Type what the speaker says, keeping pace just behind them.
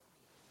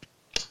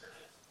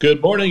Good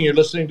morning. You're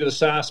listening to the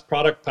SaaS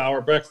Product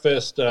Power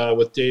Breakfast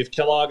with Dave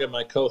Kellogg and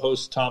my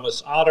co-host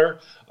Thomas Otter.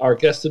 Our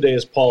guest today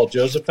is Paul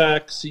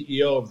Jozefak,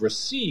 CEO of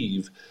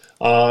Receeve.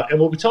 And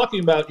we'll be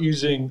talking about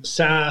using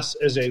SaaS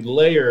as a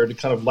layer to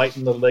kind of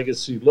lighten the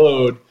legacy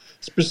load.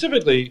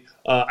 Specifically,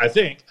 I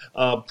think,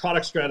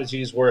 product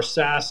strategies where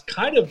SaaS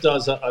kind of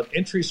does an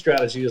entry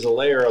strategy as a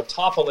layer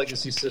atop a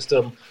legacy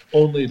system,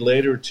 only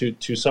later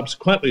to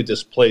subsequently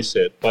displace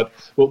it. But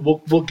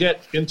we'll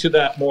get into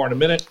that more in a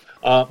minute.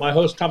 My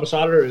host, Thomas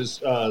Otter,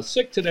 is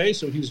sick today,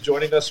 so he's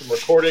joining us and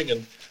recording,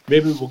 and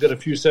maybe we'll get a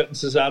few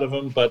sentences out of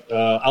him, but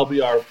I'll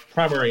be our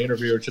primary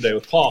interviewer today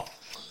with Paul.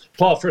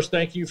 Paul, first,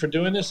 thank you for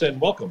doing this, and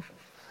welcome.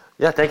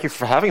 Yeah, thank you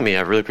for having me.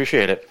 I really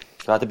appreciate it.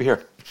 Glad to be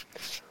here.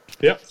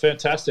 Yep,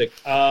 fantastic.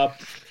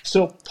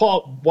 So,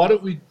 Paul, why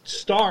don't we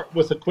start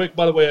with a quick,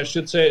 by the way, I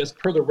should say, as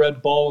per the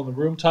Red Ball in the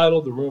Room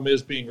title, the room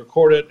is being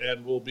recorded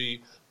and will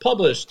be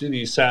published in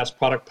the SaaS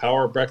Product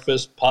Power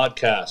Breakfast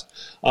podcast.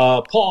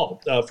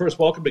 Paul, first,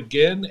 welcome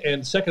again.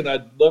 And second,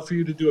 I'd love for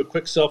you to do a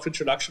quick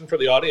self-introduction for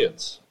the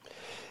audience.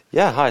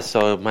 Yeah, hi.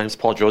 So my name is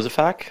Paul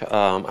Jozefak.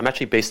 I'm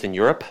actually based in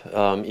Europe,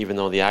 even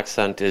though the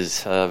accent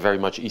is very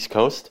much East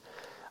Coast.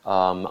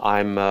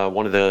 I'm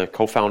one of the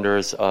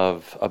co-founders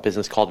of a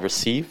business called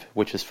Receeve,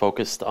 which is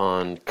focused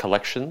on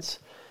collections.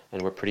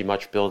 And we're pretty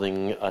much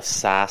building a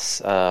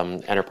SaaS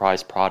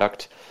enterprise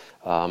product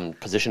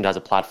positioned as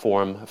a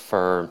platform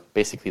for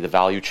basically the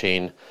value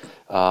chain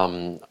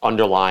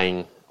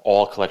underlying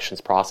all collections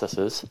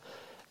processes.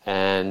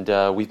 And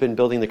we've been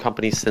building the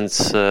company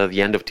since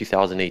the end of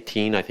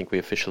 2018. I think we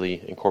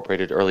officially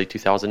incorporated early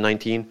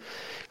 2019.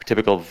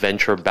 Typical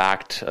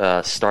venture-backed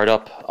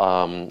startup.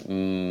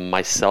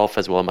 Myself,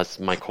 as well as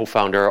my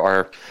co-founder,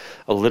 are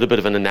a little bit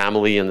of an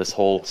anomaly in this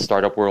whole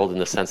startup world in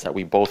the sense that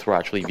we both were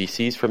actually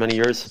VCs for many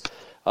years.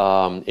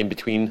 In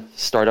between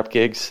startup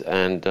gigs,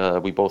 and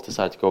we both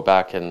decided to go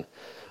back and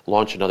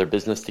launch another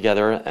business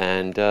together.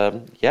 And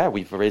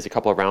we've raised a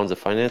couple of rounds of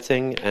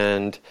financing,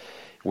 and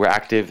we're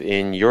active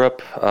in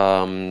Europe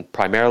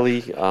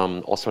primarily,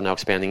 also now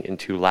expanding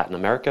into Latin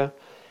America.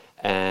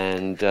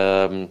 And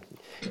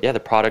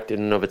the product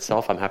in and of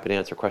itself, I'm happy to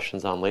answer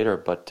questions on later,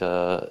 but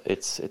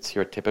it's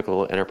your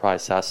typical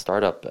enterprise SaaS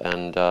startup,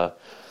 and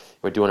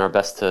we're doing our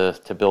best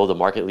to build a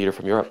market leader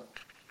from Europe.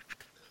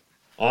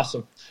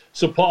 Awesome.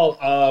 So,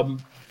 Paul,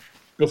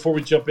 before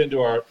we jump into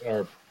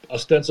our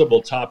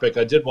ostensible topic,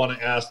 I did want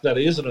to ask, that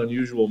is an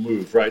unusual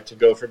move, right, to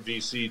go from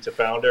VC to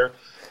founder.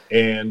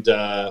 And,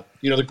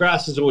 the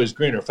grass is always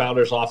greener.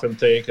 Founders often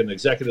think, and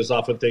executives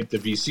often think, the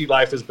VC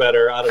life is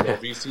better. I don't know,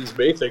 VCs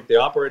may think the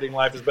operating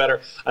life is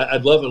better.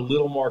 I'd love a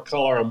little more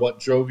color on what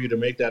drove you to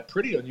make that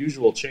pretty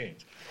unusual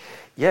change.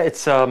 Yeah,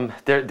 it's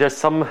there's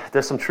some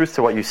truth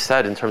to what you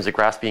said in terms of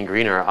grass being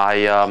greener.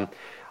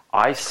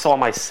 I saw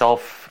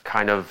myself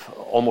kind of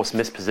almost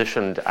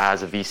mispositioned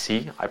as a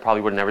VC. I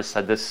probably would have never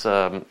said this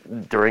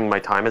during my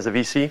time as a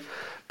VC,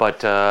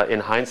 but in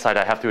hindsight,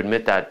 I have to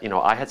admit that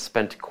I had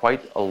spent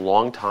quite a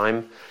long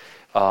time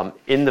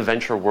in the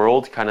venture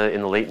world, kind of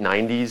in the late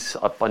 90s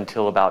up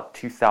until about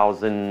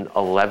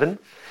 2011,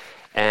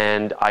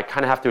 and I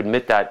kind of have to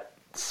admit that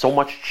so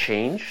much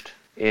changed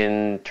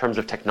in terms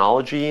of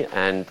technology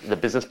and the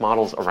business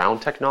models around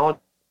technology.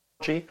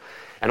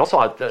 And also,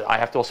 I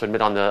have to also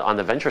admit, on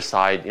the venture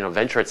side,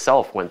 venture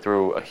itself went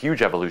through a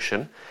huge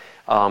evolution,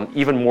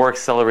 even more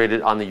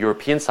accelerated on the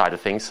European side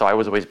of things. So I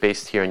was always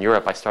based here in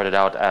Europe. I started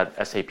out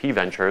at SAP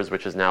Ventures,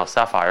 which is now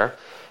Sapphire,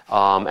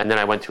 and then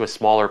I went to a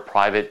smaller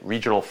private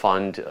regional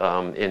fund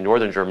in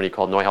northern Germany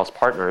called Neuhaus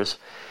Partners.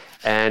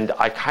 And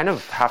I kind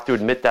of have to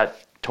admit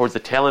that towards the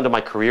tail end of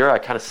my career, I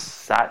kind of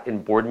sat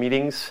in board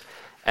meetings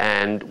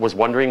and was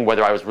wondering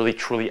whether I was really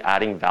truly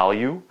adding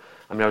value.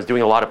 I was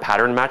doing a lot of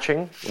pattern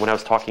matching when I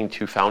was talking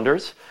to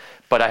founders,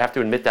 but I have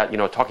to admit that,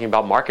 talking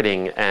about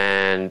marketing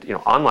and,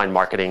 online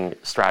marketing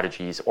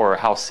strategies, or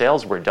how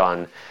sales were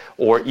done,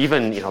 or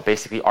even,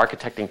 basically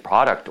architecting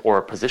product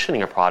or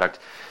positioning a product,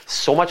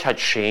 so much had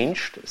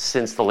changed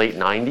since the late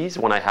 90s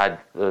when I had,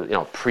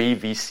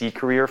 pre-VC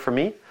career for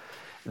me,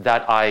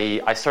 that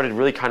I started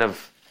really kind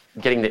of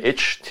getting the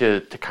itch to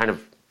kind of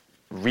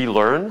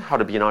relearn how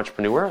to be an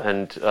entrepreneur.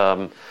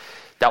 And,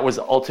 that was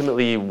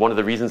ultimately one of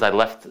the reasons I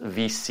left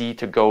VC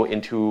to go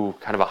into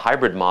kind of a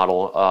hybrid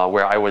model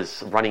where I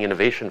was running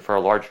innovation for a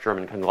large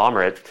German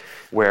conglomerate,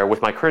 where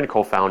with my current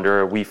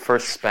co-founder, we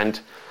first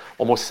spent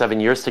almost 7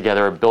 years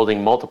together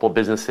building multiple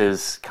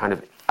businesses kind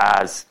of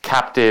as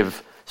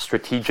captive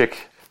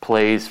strategic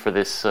plays for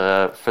this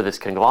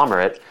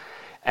conglomerate.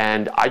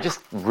 And I just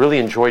really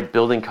enjoyed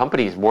building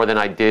companies more than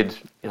I did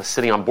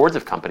sitting on boards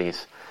of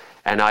companies.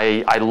 And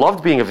I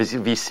loved being a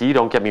VC,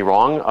 don't get me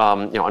wrong.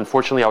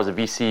 Unfortunately, I was a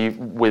VC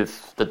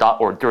with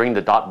during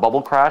the dot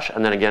bubble crash,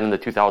 and then again in the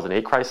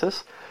 2008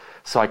 crisis.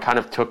 So I kind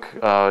of took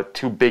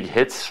two big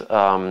hits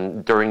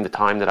during the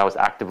time that I was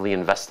actively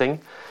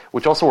investing,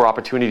 which also were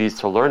opportunities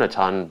to learn a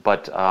ton.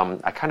 But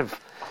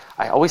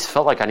I always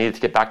felt like I needed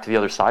to get back to the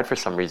other side for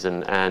some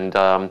reason. And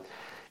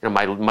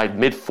my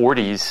mid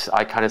 40s,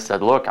 I kind of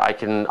said, look, I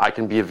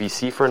can be a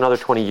VC for another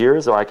 20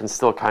 years, or I can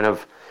still kind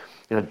of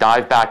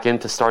dive back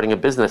into starting a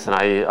business. And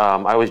I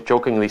always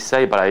jokingly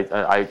say, but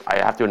I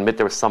have to admit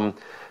there was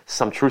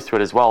some truth to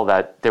it as well,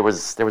 that there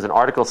was an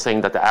article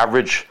saying that the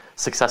average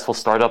successful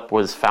startup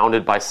was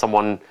founded by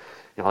someone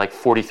like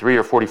 43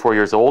 or 44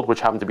 years old, which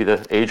happened to be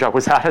the age I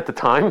was at the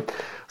time.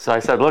 So I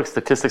said, look,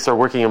 statistics are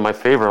working in my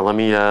favor. Let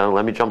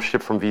me jump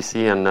ship from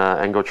VC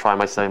and go try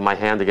my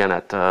hand again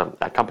at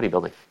company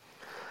building.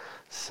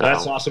 So.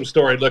 That's an awesome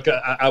story. Look,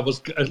 I was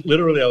going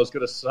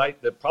to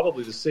cite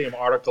probably the same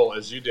article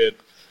as you did,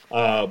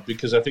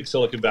 because I think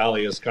Silicon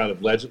Valley is kind of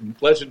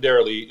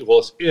legendarily, well,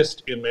 it's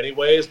ist in many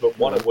ways, but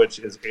one of which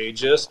is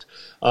ageist.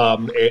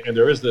 And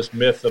there is this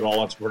myth that all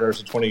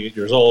entrepreneurs are 28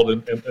 years old,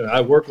 and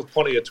I work with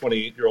plenty of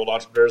 28-year-old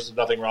entrepreneurs. There's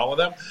nothing wrong with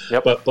them.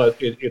 Yep. But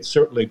it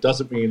certainly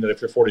doesn't mean that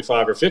if you're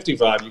 45 or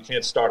 55, you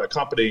can't start a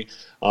company.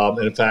 And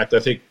in fact, I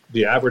think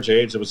the average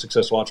age of a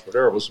successful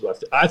entrepreneur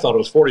I thought it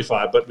was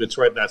 45, but it's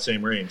right in that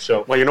same range.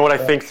 So, well, you know what I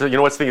think? You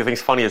know what's I think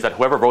funny is that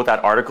whoever wrote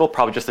that article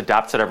probably just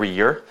adapts it every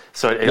year.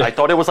 So I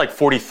thought it was like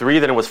 43,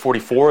 then it was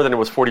 44, then it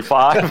was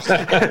 45.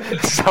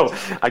 So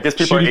I guess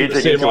people are aging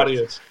the same into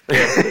audience.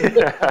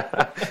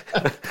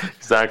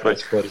 Exactly.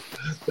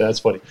 That's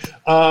funny.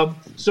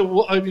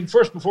 So,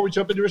 first, before we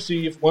jump into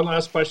Receive, one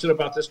last question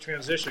about this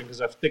transition, because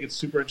I think it's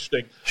super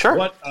interesting. Sure.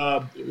 What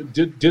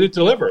did it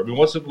deliver? I mean,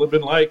 what's it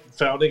been like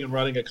founding and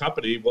running a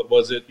company? What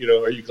was it?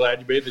 Are you glad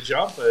you made the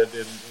jump?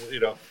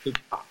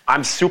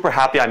 I'm super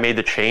happy I made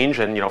the change,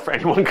 and for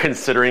anyone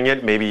considering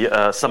it, maybe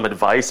some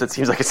advice. It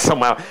seems like it's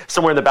somewhere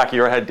in the back of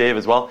your head, Dave,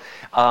 as well.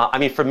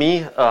 For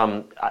me,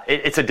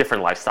 it's a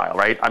different lifestyle,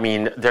 right? I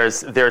mean,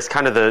 there's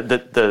kind of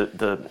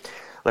the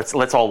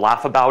let's all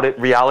laugh about it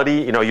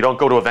reality. You don't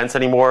go to events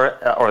anymore,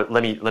 or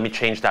let me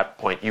change that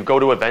point. You go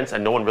to events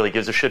and no one really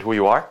gives a shit who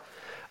you are.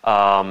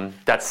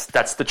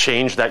 That's the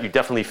change that you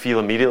definitely feel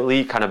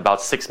immediately, kind of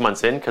about 6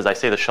 months in, because I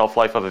say the shelf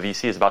life of a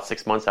VC is about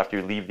 6 months after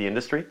you leave the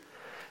industry.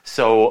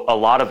 So a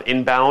lot of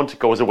inbound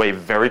goes away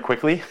very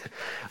quickly.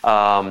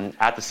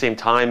 At the same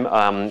time,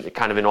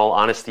 kind of in all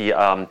honesty,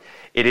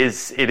 it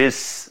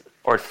is,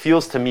 or it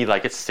feels to me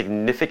like it's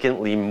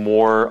significantly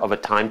more of a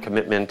time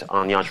commitment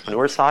on the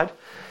entrepreneur side,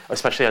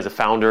 especially as a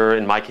founder,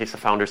 in my case, a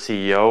founder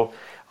CEO.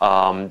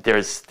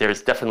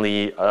 There's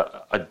definitely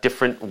a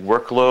different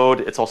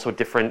workload. It's also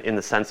different in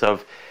the sense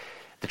of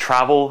the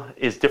travel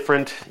is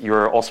different.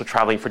 You're also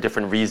traveling for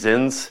different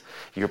reasons.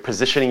 You're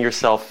positioning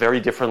yourself very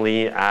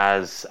differently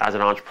as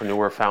an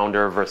entrepreneur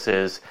founder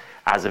versus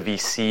as a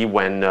VC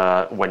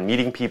when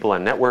meeting people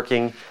and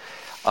networking.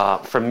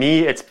 For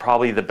me, it's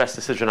probably the best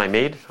decision I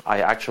made. I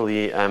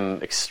actually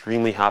am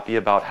extremely happy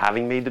about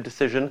having made the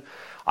decision.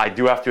 I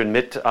do have to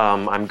admit,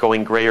 I'm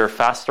going grayer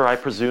faster, I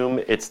presume.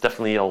 It's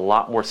definitely a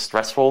lot more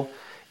stressful,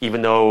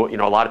 even though a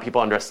lot of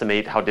people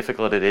underestimate how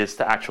difficult it is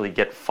to actually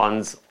get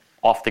funds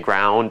off the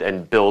ground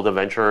and build a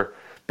venture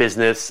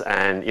business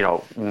and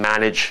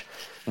manage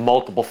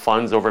multiple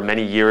funds over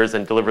many years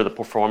and deliver the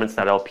performance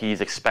that LPs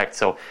expect.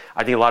 So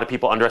I think a lot of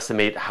people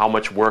underestimate how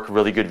much work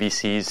really good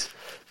VCs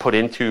put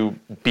into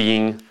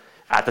being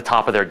at the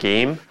top of their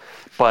game.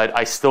 But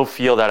I still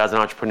feel that as an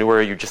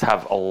entrepreneur, you just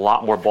have a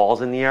lot more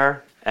balls in the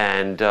air,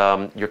 and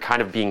you're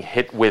kind of being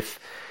hit with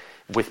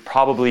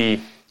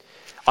probably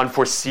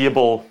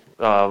unforeseeable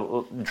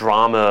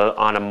drama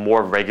on a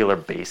more regular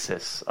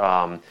basis.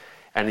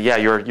 And yeah,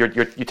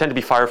 you tend to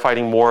be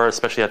firefighting more,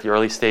 especially at the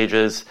early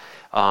stages.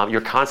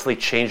 You're constantly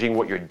changing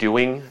what you're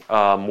doing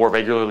more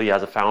regularly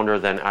as a founder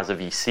than as a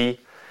VC.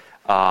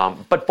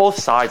 But both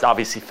sides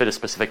obviously fit a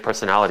specific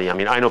personality. I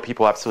mean, I know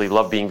people absolutely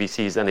love being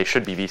VCs and they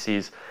should be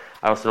VCs.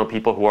 I also know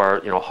people who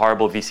are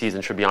horrible VCs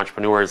and should be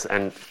entrepreneurs,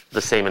 and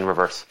the same in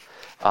reverse.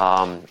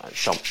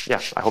 So yeah,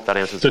 I hope that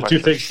answers the question.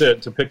 So 2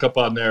 things to pick up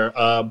on there.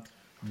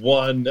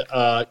 One,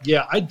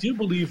 I do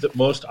believe that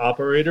most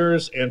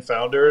operators and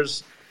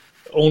founders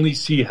only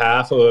see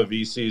half of a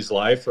VC's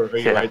life, or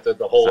right,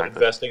 the whole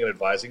investing and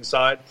advising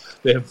side.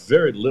 They have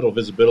very little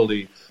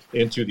visibility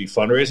into the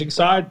fundraising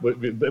side.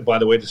 By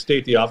the way, to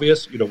state the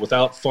obvious,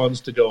 without funds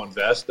to go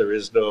invest,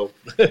 there's no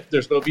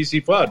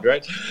VC fund,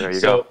 right? There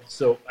you go.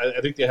 So I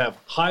think they have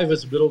high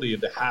visibility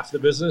into half the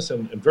business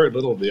and very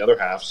little of the other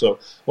half. So I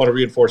want to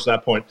reinforce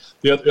that point.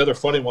 The other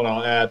funny one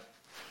I'll add,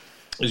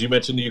 as you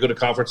mentioned, you go to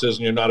conferences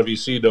and you're not a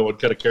VC, no one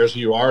kind of cares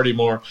who you are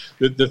anymore.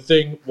 The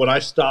thing, when I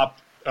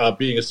stopped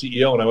being a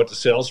CEO and I went to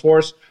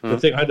Salesforce, the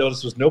thing I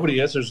noticed was nobody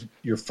answers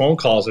your phone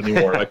calls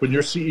anymore. Like when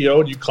you're CEO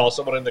and you call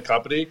someone in the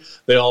company,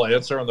 they all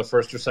answer on the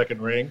first or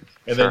second ring.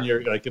 And then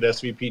you're like an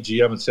SVP,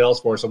 GM in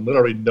Salesforce, and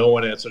literally no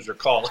one answers your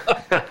call.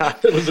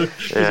 It was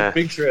a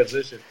big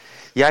transition.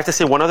 Yeah, I have to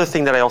say one other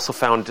thing that I also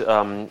found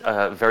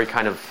very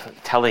kind of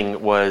telling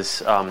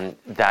was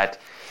that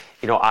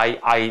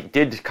I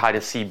did kind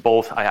of see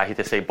both. I hate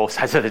to say both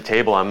sides of the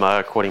table.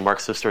 I'm quoting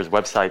Mark Sister's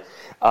website,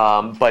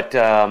 but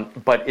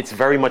it's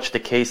very much the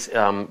case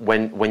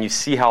when you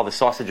see how the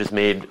sausage is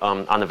made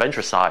on the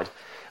venture side.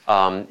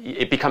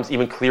 It becomes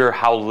even clearer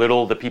how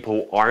little the people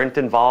who aren't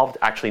involved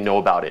actually know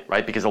about it,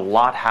 right? Because a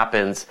lot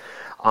happens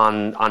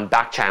on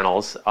back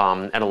channels,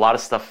 and a lot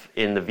of stuff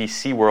in the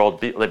VC world,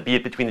 be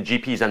it between the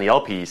GPs and the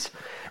LPs,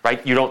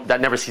 right?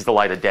 That never sees the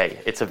light of day.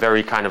 It's a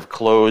very kind of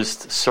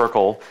closed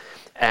circle,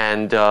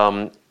 and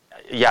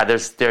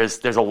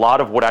there's a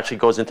lot of what actually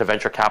goes into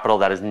venture capital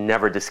that is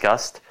never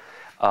discussed,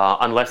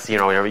 unless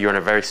you're in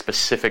a very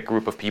specific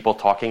group of people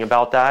talking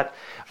about that.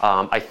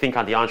 I think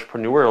on the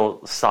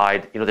entrepreneurial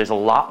side, there's a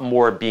lot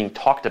more being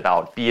talked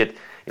about, be it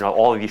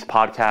all of these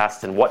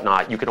podcasts and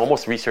whatnot. You can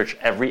almost research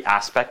every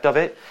aspect of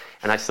it.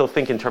 And I still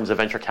think in terms of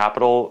venture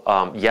capital,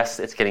 yes,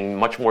 it's getting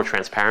much more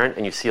transparent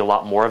and you see a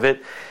lot more of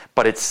it.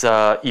 But it's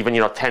even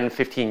 10,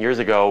 15 years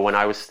ago when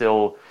I was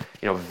still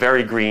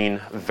very green,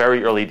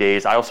 very early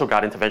days. I also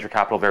got into venture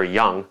capital very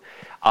young.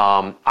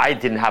 I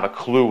didn't have a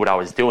clue what I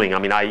was doing. I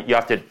mean,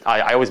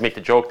 I always make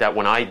the joke that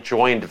when I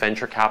joined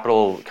venture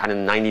capital kind of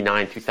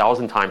 99,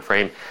 2000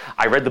 timeframe,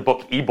 I read the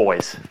book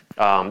E-Boys.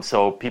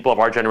 So people of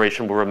our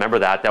generation will remember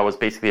that. That was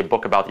basically a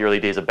book about the early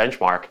days of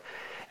Benchmark.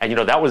 And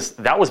that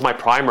was my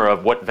primer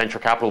of what venture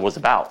capital was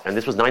about. And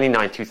this was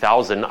 99,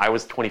 2000. I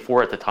was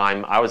 24 at the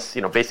time. I was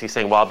basically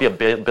saying, well, I'll be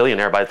a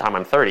billionaire by the time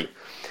I'm 30.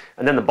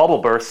 And then the bubble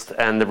burst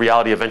and the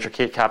reality of venture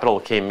capital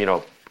came,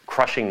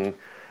 crushing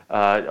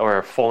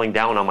or falling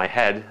down on my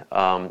head.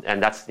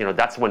 And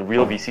that's when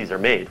real VCs are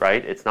made,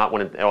 right? It's not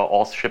when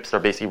all ships are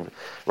basically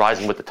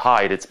rising with the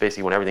tide. It's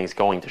basically when everything's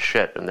going to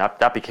shit. And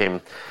that became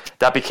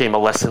a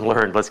lesson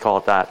learned. Let's call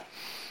it that.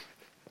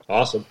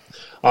 Awesome.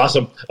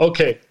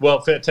 Okay. Well,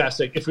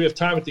 fantastic. If we have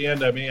time at the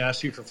end, I may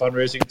ask you for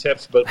fundraising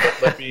tips, but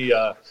let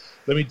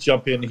me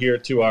jump in here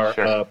to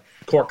our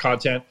core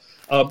content.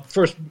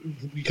 First,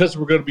 because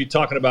we're going to be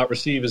talking about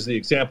Receeve as the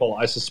example,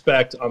 I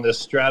suspect on this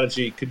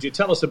strategy, could you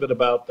tell us a bit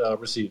about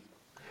Receeve?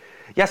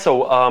 Yeah.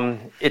 So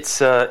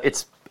it's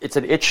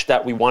an itch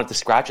that we wanted to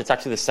scratch. It's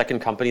actually the second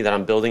company that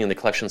I'm building in the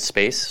collection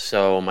space.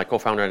 So my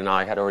co-founder and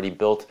I had already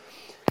built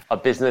a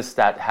business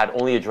that had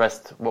only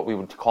addressed what we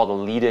would call the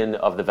lead-in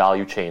of the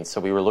value chain. So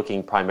we were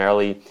looking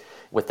primarily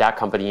with that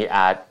company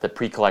at the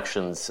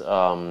pre-collections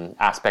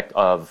aspect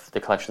of the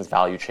collections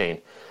value chain.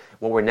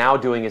 What we're now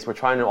doing is we're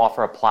trying to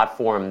offer a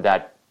platform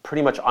that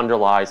pretty much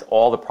underlies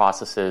all the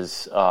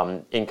processes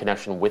in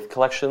connection with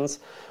collections,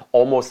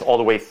 almost all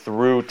the way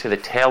through to the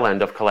tail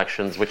end of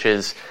collections, which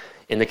is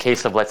in the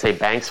case of, let's say,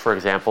 banks, for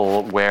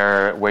example,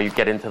 where you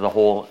get into the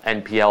whole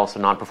NPL, so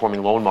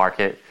non-performing loan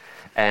market,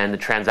 and the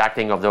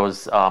transacting of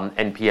those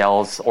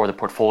NPLs or the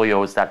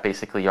portfolios that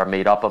basically are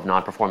made up of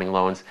non-performing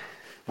loans.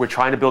 We're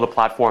trying to build a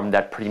platform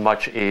that pretty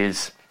much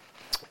is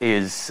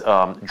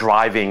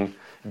driving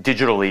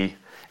digitally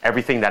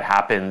everything that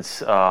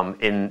happens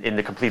in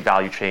the complete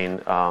value chain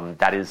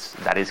that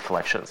is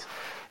collections.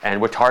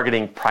 And we're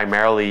targeting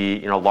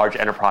primarily large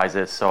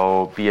enterprises,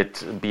 so be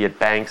it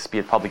banks, be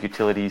it public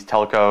utilities,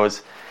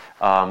 telcos.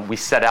 We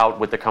set out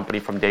with the company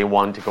from day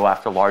one to go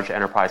after large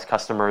enterprise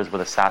customers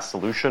with a SaaS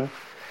solution.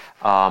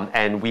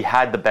 And we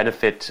had the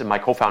benefit, my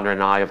co-founder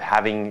and I, of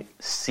having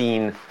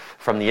seen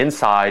from the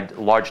inside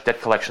large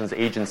debt collections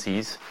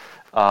agencies,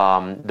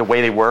 the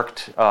way they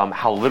worked,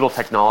 how little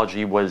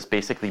technology was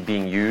basically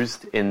being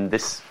used in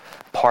this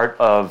part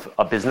of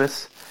a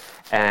business.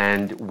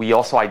 And we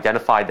also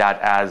identified that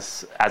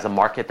as a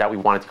market that we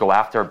wanted to go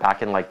after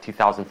back in like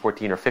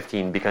 2014 or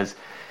 15, because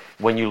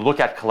when you look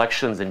at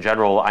collections in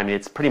general, I mean,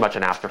 it's pretty much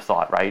an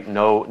afterthought, right?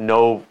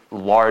 No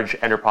large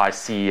enterprise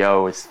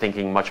CEO is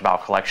thinking much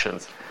about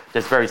collections.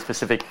 There's very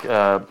specific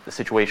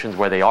situations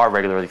where they are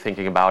regularly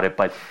thinking about it,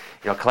 but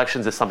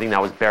collections is something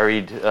that was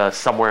buried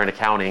somewhere in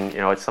accounting.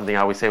 It's something I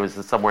always say was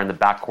somewhere in the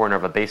back corner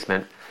of a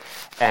basement,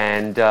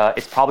 and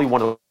it's probably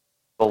one of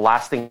the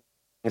last things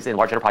in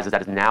large enterprises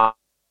that is now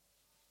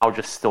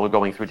just still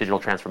going through digital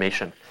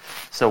transformation.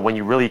 So when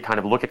you really kind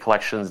of look at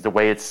collections, the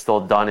way it's still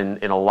done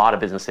in a lot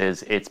of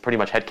businesses, it's pretty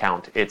much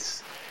headcount.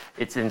 It's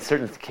in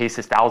certain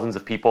cases thousands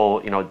of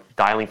people,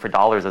 dialing for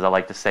dollars, as I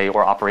like to say,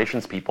 or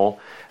operations people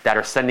that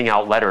are sending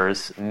out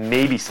letters,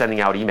 maybe sending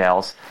out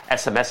emails.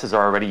 SMSs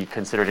are already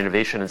considered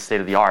innovation and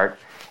state of the art,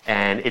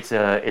 and it's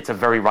a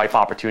very ripe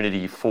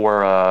opportunity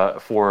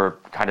for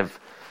kind of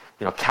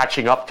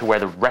catching up to where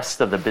the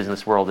rest of the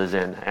business world is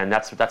in, and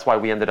that's why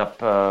we ended up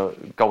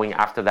going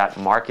after that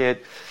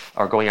market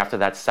or going after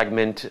that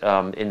segment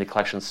in the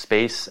collection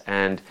space.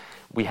 And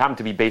we happen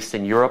to be based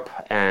in Europe,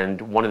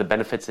 and one of the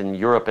benefits in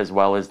Europe as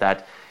well is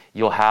that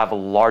you'll have a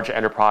large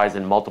enterprise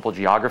in multiple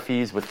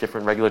geographies with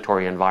different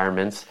regulatory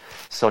environments.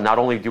 So not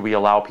only do we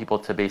allow people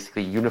to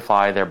basically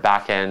unify their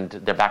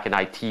back-end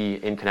IT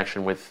in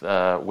connection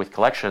with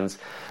collections,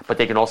 but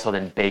they can also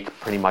then bake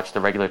pretty much the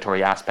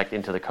regulatory aspect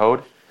into the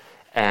code.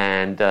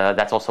 And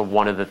that's also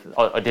one of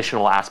the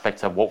additional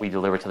aspects of what we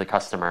deliver to the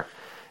customer.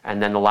 And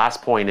then the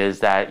last point is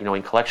that,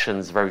 in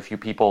collections, very few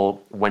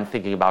people, when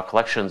thinking about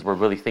collections, were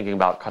really thinking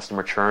about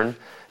customer churn.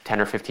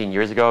 10 or 15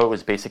 years ago, it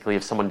was basically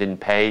if someone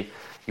didn't pay,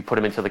 you put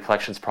them into the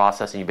collections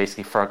process and you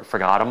basically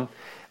forgot them.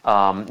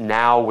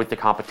 Now, with the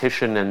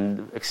competition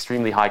and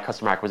extremely high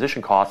customer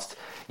acquisition costs,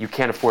 you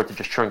can't afford to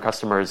just churn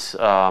customers.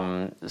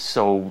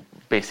 So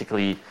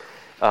basically,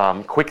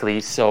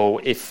 quickly. So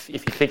if you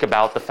think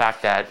about the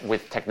fact that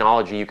with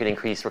technology you can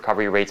increase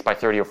recovery rates by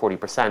 30 or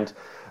 40%,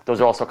 those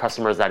are also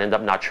customers that end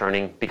up not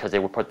churning because they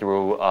were put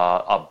through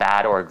a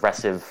bad or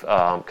aggressive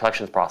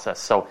collections process.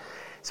 So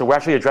we're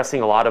actually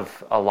addressing a lot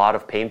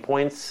of pain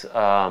points,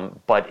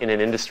 but in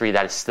an industry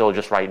that is still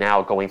just right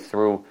now going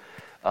through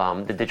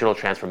the digital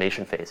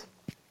transformation phase.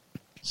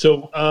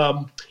 So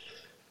I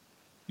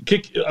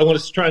want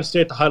to try and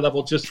stay at the high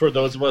level just for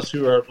those of us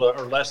who are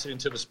less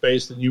into the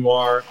space than you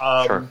are.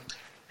 Sure.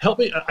 Help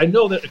me. I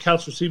know that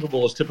accounts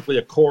receivable is typically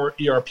a core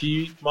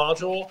ERP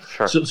module.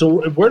 Sure.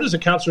 So where does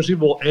accounts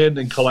receivable end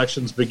and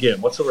collections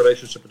begin? What's the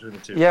relationship between the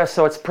two? Yeah,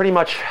 so it's pretty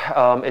much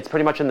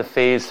in the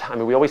phase. I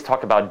mean, we always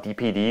talk about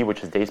DPD,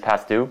 which is days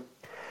past due,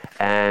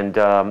 and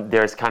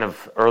there's kind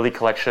of early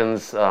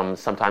collections,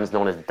 sometimes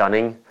known as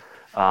dunning,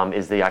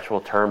 is the actual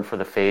term for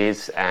the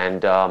phase,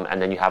 and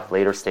then you have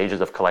later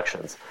stages of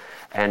collections.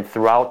 And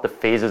throughout the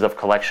phases of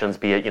collections,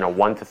 be it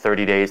 1 to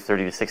 30 days,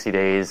 30 to 60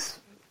 days,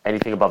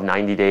 anything above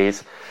 90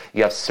 days,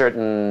 you have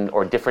certain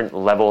or different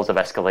levels of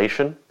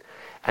escalation.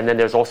 And then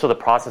there's also the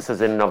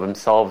processes in and of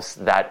themselves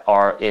that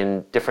are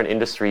in different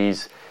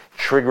industries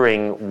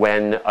triggering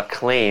when a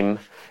claim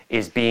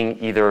is being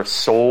either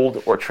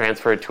sold or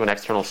transferred to an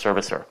external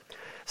servicer.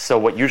 So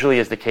what usually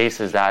is the case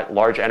is that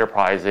large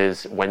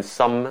enterprises, when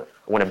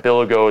a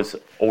bill goes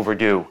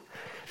overdue,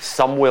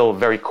 some will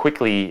very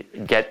quickly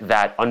get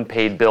that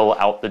unpaid bill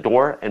out the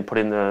door and put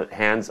in the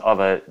hands of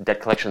a debt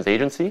collections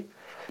agency,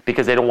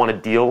 because they don't want to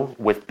deal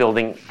with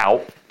building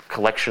out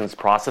collections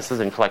processes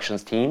and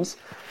collections teams.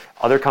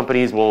 Other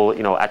companies will,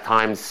 at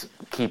times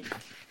keep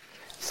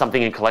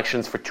something in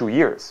collections for 2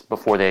 years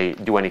before they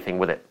do anything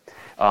with it.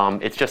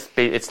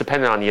 It's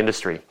dependent on the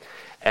industry.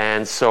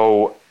 And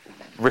so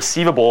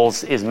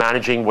receivables is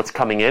managing what's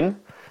coming in.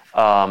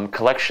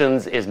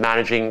 Collections is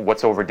managing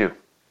what's overdue.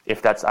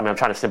 I'm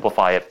trying to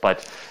simplify it,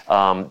 but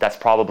that's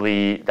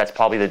probably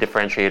the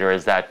differentiator,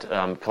 is that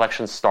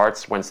collections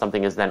starts when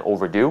something is then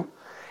overdue.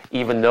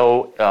 Even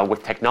though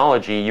with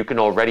technology, you can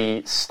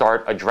already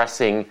start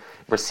addressing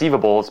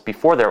receivables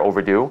before they're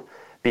overdue,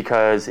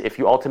 because if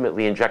you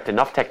ultimately inject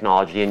enough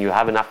technology and you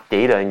have enough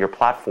data in your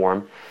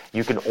platform,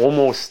 you can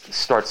almost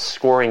start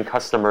scoring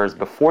customers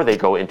before they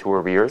go into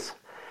arrears.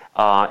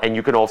 And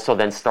you can also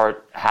then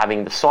start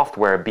having the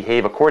software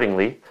behave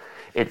accordingly.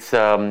 It's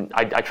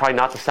I try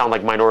not to sound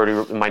like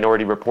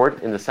Minority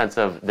Report in the sense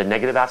of the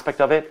negative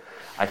aspect of it.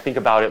 I think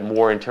about it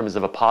more in terms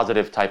of a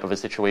positive type of a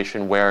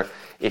situation where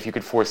if you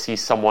could foresee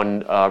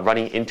someone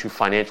running into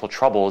financial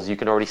troubles, you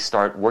can already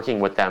start working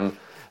with them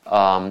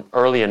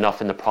early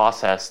enough in the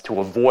process to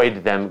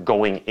avoid them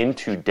going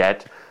into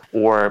debt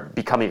or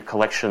becoming a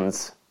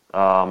collections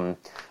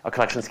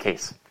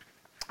case.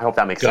 I hope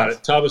that makes sense. Got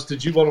it. Thomas,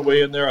 did you want to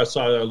weigh in there? I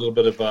saw a little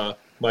bit of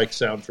mic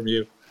sound from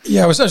you.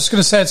 Yeah, I was just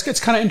going to say it's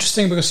kind of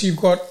interesting because you've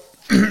got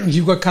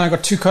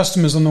two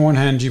customers on the one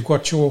hand. You've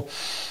got your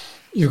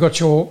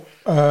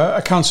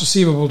accounts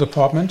receivable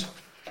department,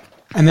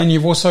 and then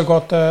you've also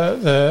got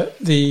the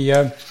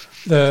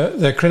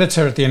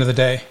creditor at the end of the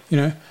day,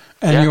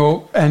 and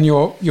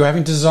you're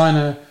having to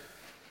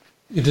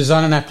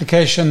design an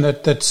application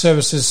that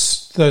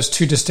services those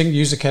two distinct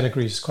user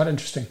categories. Quite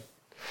interesting.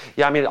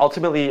 Yeah, I mean,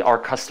 ultimately, our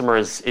customer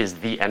is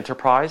the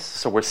enterprise.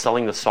 So we're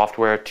selling the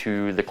software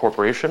to the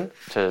corporation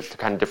to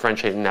kind of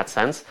differentiate in that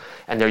sense.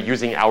 And they're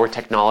using our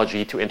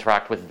technology to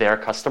interact with their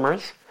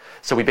customers.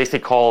 So we basically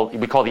call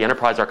the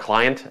enterprise our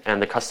client,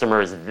 and the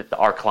customer is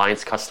our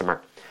client's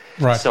customer.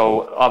 Right.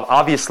 So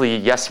obviously,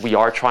 yes, we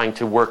are trying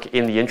to work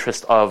in the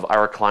interest of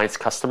our client's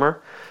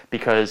customer,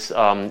 because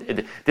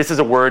this is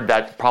a word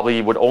that probably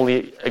would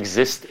only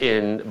exist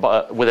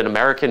with an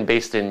American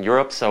based in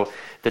Europe. So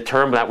the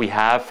term that we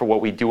have for what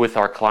we do with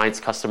our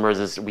clients' customers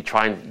is we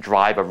try and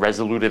drive a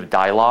resolutive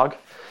dialogue.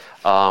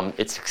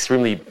 It's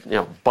extremely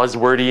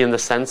buzzwordy in the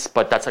sense,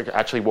 but that's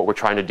actually what we're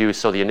trying to do.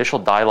 So the initial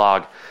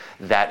dialogue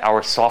that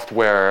our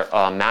software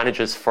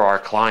manages for our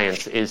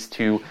clients is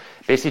to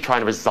basically try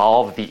and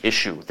resolve the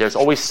issue. There's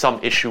always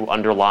some issue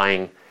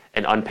underlying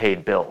an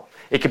unpaid bill.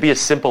 It could be as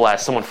simple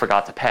as someone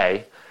forgot to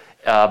pay,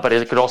 but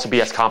it could also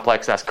be as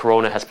complex as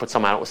Corona has put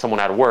someone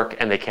out of work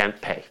and they can't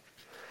pay.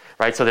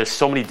 Right? So there's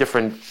so many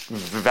different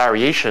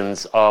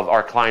variations of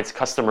our clients'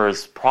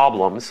 customers'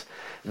 problems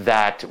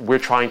that we're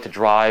trying to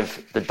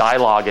drive the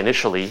dialogue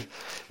initially.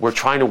 We're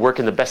trying to work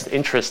in the best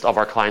interest of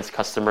our client's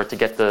customer to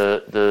get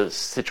the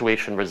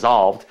situation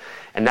resolved.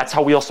 And that's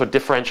how we also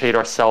differentiate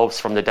ourselves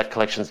from the debt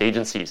collections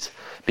agencies,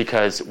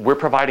 because we're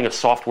providing a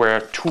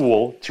software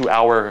tool to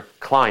our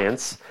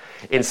clients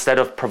instead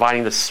of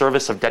providing the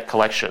service of debt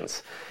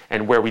collections.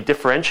 And where we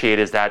differentiate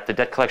is that the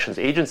debt collections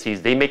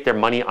agencies, they make their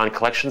money on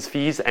collections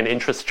fees and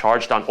interest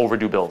charged on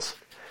overdue bills.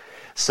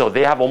 So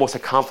they have almost a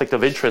conflict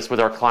of interest with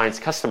our clients'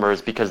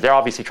 customers, because they're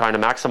obviously trying to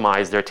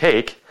maximize their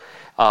take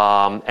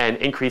and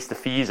increase the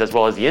fees as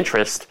well as the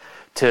interest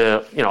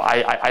to,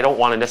 I don't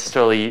want to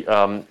necessarily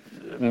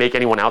make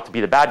anyone out to be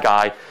the bad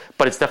guy,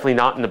 but it's definitely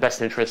not in the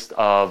best interest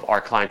of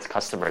our client's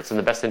customer. It's in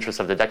the best interest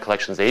of the debt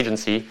collections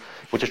agency,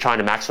 which is trying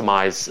to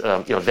maximize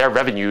their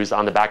revenues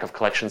on the back of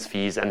collections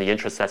fees and the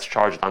interest that's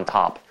charged on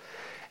top.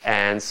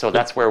 And so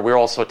that's where we're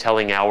also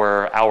telling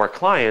our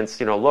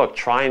clients, look,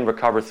 try and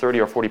recover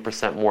 30 or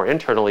 40% more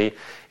internally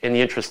in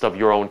the interest of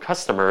your own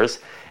customers.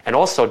 And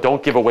also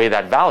don't give away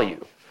that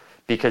value.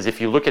 Because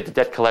if you look at the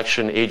debt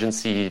collection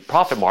agency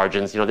profit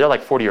margins, they're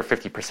like 40 or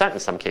 50% in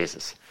some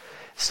cases.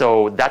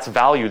 So that's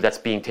value that's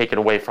being taken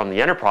away from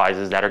the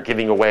enterprises that are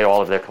giving away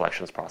all of their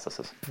collections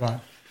processes. Right.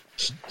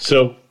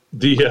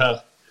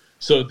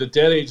 So the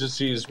debt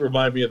agencies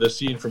remind me of the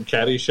scene from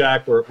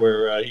Caddyshack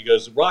where he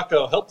goes,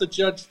 Rocco, help the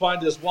judge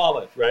find his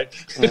wallet, right?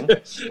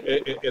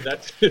 Mm-hmm. and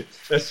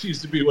that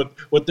seems to be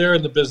what they're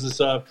in the business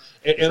of.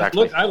 And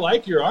exactly. Look, I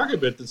like your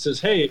argument that says,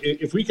 hey,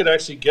 if we could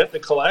actually get the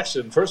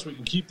collection, first we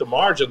can keep the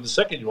margin, the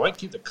second you might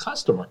keep the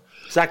customer.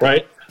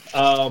 Exactly.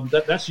 Right?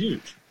 That's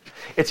huge.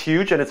 It's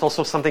huge, and it's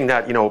also something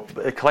that,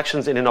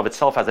 collections in and of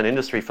itself as an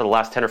industry for the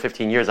last 10 or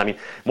 15 years. I mean,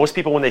 most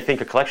people, when they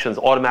think of collections,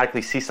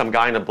 automatically see some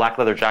guy in a black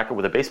leather jacket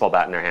with a baseball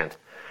bat in their hand,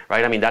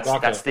 right? I mean,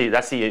 that's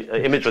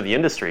the image of the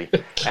industry.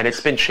 And it's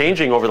been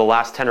changing over the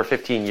last 10 or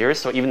 15 years,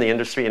 so even the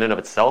industry in and of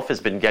itself has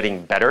been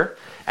getting better.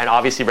 And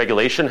obviously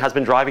regulation has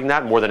been driving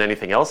that more than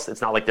anything else.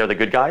 It's not like they're the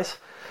good guys.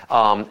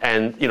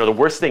 And the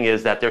worst thing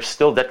is that there's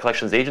still debt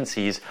collections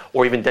agencies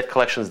or even debt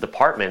collections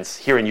departments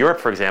here in Europe,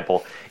 for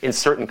example, in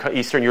certain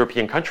Eastern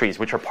European countries,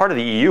 which are part of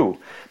the EU.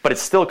 But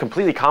it's still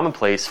completely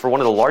commonplace for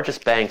one of the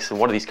largest banks in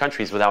one of these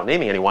countries, without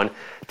naming anyone,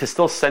 to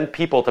still send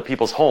people to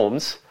people's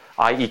homes,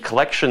 i.e.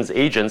 collections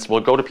agents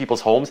will go to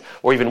people's homes,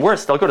 or even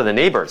worse, they'll go to the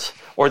neighbors,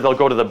 or they'll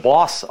go to the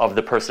boss of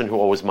the person who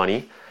owes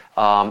money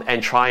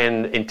and try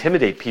and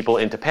intimidate people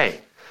into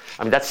paying.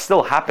 I mean, that's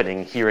still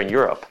happening here in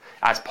Europe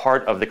as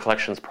part of the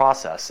collections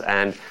process.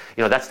 And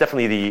that's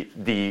definitely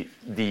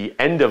the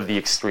end of the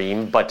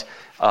extreme. But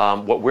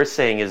what we're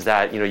saying is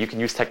that you can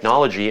use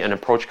technology and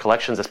approach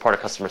collections as part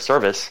of customer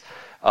service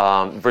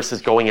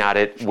versus going at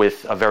it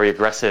with a very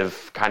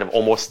aggressive, kind of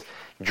almost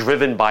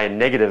driven by a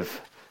negative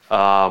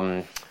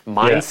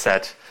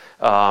mindset.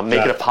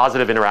 Make it a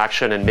positive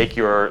interaction and make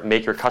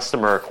your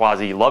customer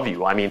quasi love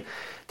you. I mean,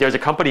 there's a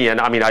company,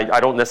 and I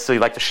don't necessarily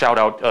like to shout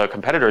out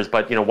competitors,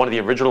 but one of the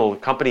original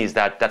companies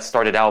that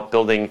started out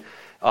building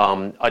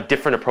a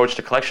different approach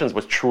to collections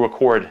was True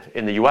Accord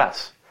in the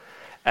U.S.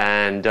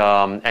 And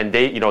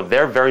they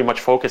they're very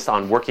much focused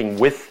on working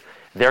with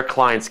their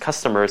clients'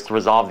 customers to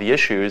resolve the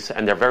issues,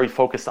 and they're very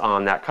focused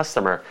on that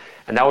customer.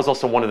 And that was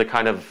also one of the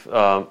kind of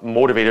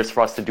motivators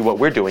for us to do what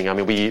we're doing. I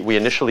mean, we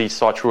initially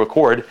saw True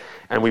Accord,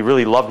 and we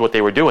really loved what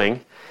they were doing.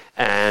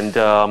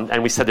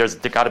 And we said there's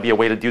got to be a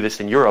way to do this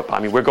in Europe. I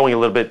mean, we're going a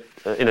little bit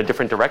in a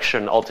different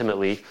direction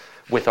ultimately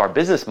with our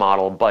business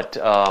model, but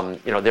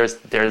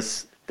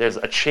there's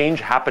a change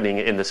happening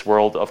in this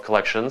world of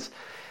collections,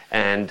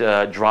 and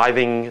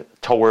driving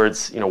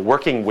towards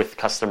working with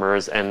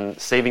customers and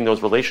saving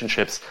those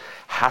relationships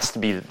has to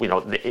be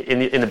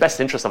in the best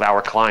interest of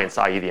our clients,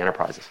 i.e. the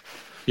enterprises.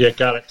 Yeah,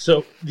 got it.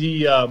 So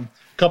the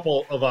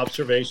couple of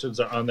observations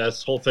on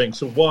this whole thing.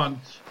 So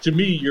one, to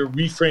me, you're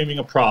reframing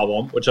a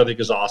problem, which I think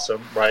is awesome,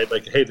 right?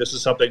 Like, hey, this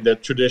is something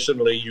that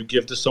traditionally you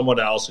give to someone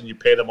else and you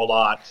pay them a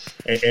lot,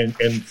 and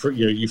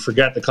you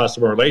forget the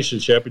customer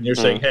relationship, and you're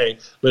saying, hey,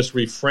 let's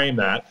reframe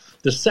that.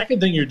 The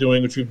second thing you're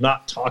doing, which we've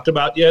not talked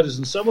about yet, is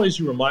in some ways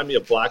you remind me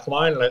of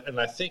BlackLine, and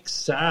I think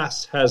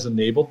SaaS has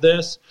enabled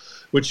this,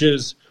 which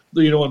is,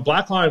 when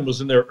BlackLine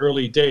was in their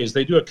early days,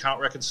 they do account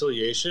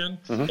reconciliation,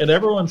 and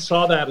everyone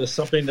saw that as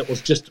something that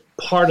was just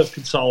part of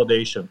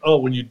consolidation. Oh,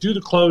 when you do the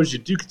close, you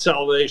do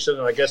consolidation,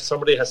 and I guess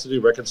somebody has to do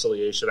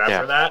reconciliation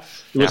after that.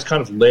 It was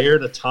kind of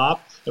layered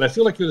atop, and I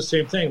feel like you're the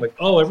same thing. Like,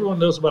 oh, everyone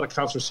knows about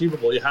accounts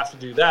receivable. You have to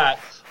do that.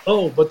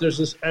 Oh, but there's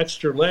this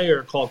extra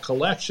layer called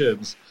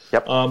collections.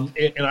 Yep.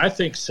 And I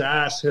think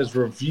SaaS has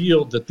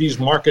revealed that these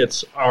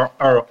markets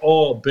are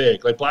all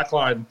big. Like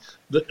BlackLine,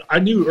 I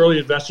knew early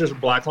investors in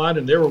BlackLine,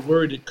 and they were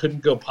worried it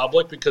couldn't go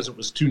public because it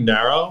was too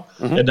narrow,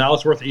 and now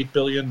it's worth $8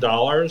 billion.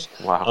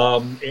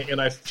 Wow.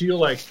 And I feel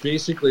like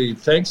basically,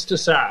 thanks to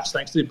SaaS,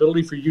 thanks to the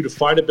ability for you to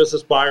find a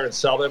business buyer and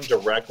sell them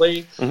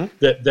directly,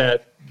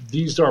 that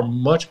these are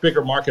much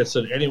bigger markets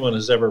than anyone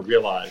has ever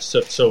realized.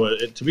 So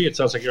to me, it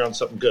sounds like you're on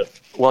something good.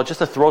 Well, just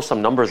to throw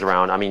some numbers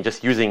around, I mean,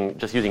 just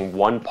using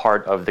one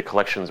part of the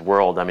collections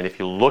world. I mean, if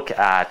you look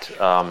at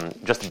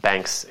just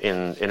banks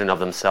in and of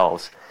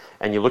themselves,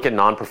 and you look at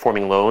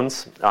non-performing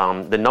loans,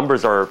 the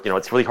numbers are,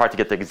 it's really hard to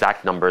get the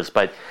exact numbers,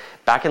 but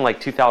back in like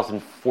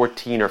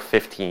 2014 or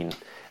 15,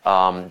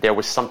 there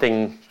was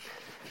something,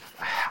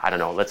 I don't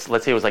know, let's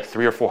say it was like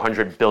 300 or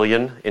 400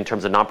 billion in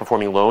terms of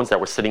non-performing loans that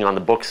were sitting on the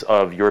books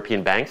of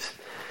European banks.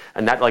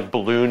 And that like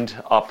ballooned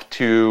up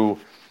to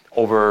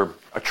over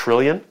 $1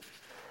 trillion.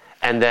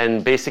 And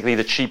then basically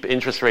the cheap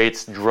interest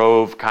rates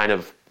drove kind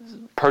of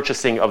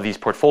purchasing of these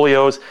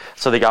portfolios,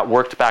 so they got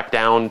worked back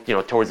down,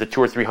 towards the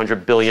 200 or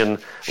 300 billion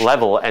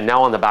level. And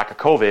now on the back of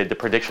COVID, the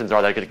predictions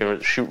are that they're going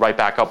to shoot right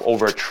back up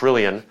over $1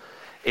 trillion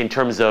in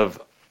terms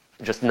of,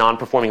 just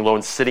non-performing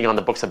loans sitting on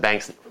the books of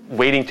banks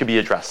waiting to be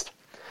addressed.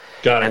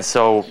 Got it. And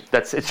so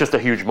it's just a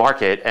huge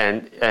market.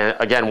 And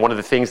again, one of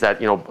the things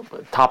that,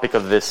 topic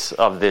of this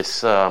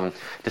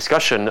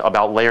discussion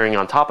about layering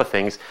on top of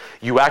things,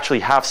 you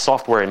actually have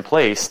software in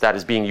place that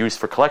is being used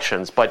for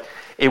collections, but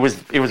it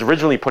was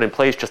originally put in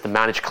place just to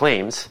manage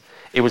claims.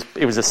 It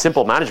was a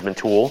simple management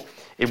tool.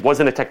 It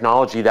wasn't a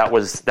technology that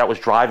was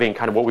driving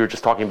kind of what we were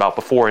just talking about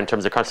before in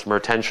terms of customer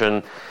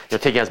retention,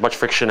 taking as much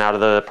friction out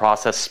of the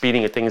process,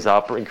 speeding things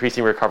up, or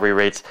increasing recovery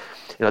rates.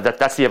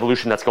 That's the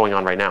evolution that's going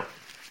on right now.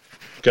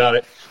 Got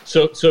it.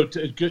 So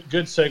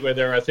good segue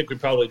there. I think we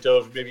probably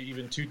dove maybe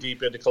even too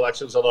deep into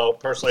collections, although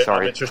personally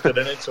I'm interested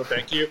in it, so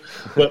thank you.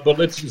 But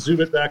let's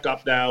zoom it back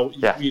up now.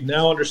 Yeah. We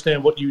now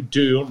understand what you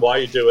do and why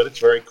you do it. It's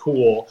very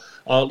cool.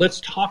 Let's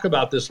talk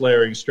about this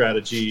layering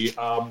strategy.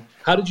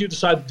 How did you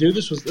decide to do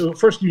this?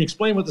 First, can you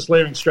explain what this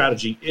layering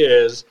strategy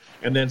is?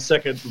 And then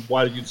second,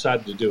 why did you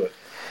decide to do it?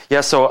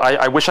 Yeah, so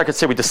I wish I could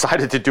say we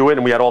decided to do it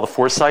and we had all the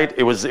foresight.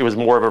 It was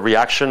more of a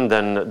reaction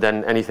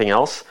than anything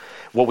else.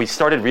 What we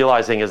started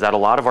realizing is that a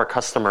lot of our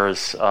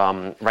customers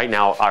right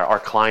now, our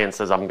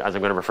clients, as I'm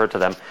going to refer to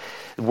them,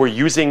 were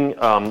using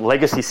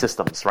legacy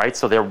systems, right?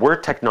 So there were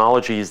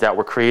technologies that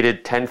were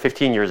created 10,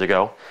 15 years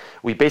ago.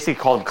 We basically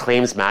call them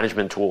claims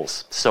management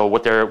tools. So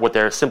what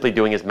they're simply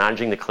doing is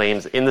managing the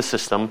claims in the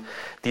system.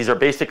 These are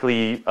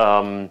basically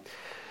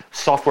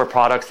software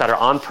products that are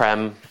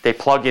on-prem. They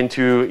plug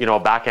into a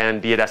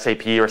backend, be it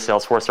SAP or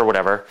Salesforce or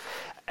whatever.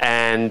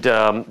 And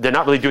they're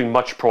not really doing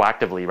much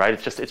proactively, right?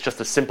 It's just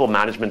a simple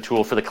management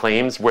tool for the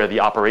claims where the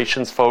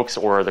operations folks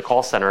or the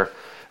call center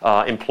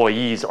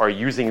employees are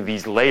using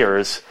these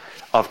layers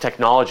of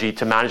technology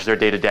to manage their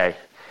day-to-day.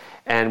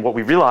 And what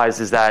we realize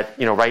is that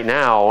right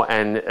now,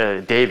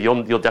 and Dave,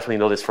 you'll definitely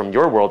know this from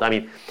your world. I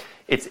mean,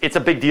 it's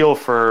a big deal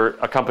for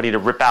a company to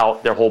rip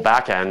out their whole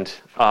back end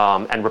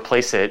and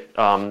replace it,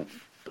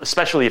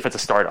 especially if it's a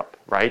startup,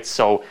 right?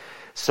 So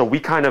we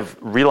kind of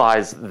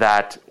realized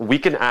that we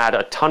can add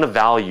a ton of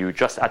value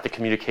just at the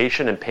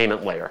communication and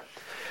payment layer.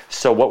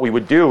 So what we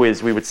would do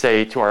is we would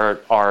say to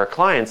our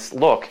clients,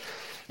 look,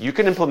 you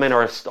can implement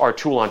our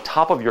tool on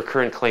top of your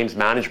current claims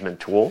management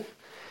tool.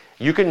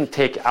 You can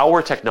take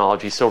our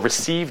technology, so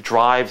Receeve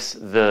drives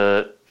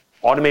the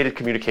automated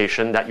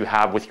communication that you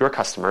have with your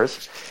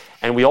customers,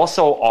 and we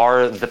also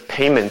are the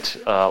payment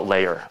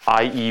layer,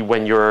 i.e.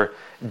 when your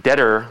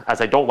debtor,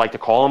 as I don't like to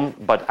call them,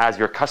 but as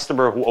your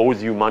customer who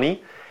owes you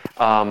money,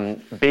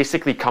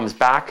 basically comes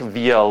back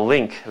via a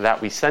link that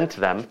we send to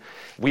them,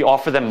 we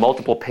offer them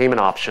multiple payment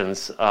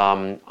options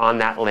on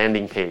that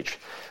landing page.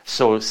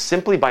 So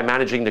simply by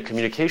managing the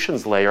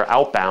communications layer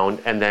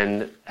outbound and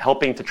then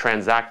helping to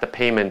transact the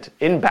payment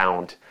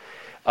inbound,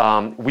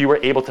 we were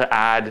able to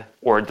add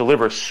or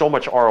deliver so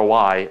much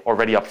ROI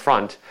already up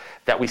front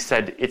that we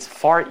said it's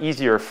far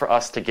easier for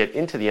us to get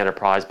into the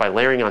enterprise by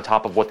layering on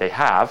top of what they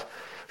have,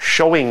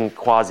 showing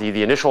quasi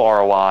the initial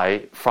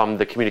ROI from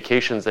the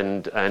communications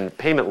and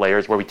payment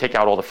layers where we take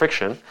out all the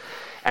friction.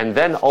 And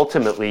then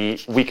ultimately,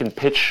 we can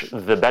pitch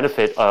the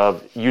benefit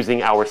of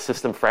using our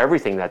system for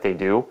everything that they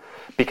do,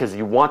 because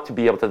you want to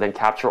be able to then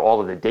capture all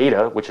of the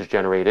data which is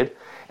generated.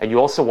 And you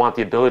also want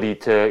the ability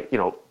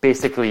to,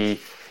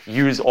 basically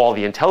use all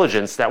the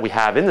intelligence that we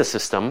have in the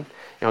system,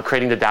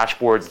 creating the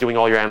dashboards, doing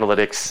all your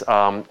analytics,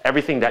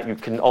 everything that you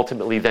can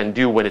ultimately then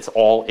do when it's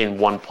all in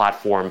one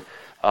platform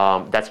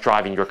that's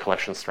driving your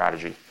collection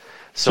strategy.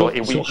 So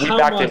we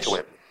backed into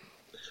it.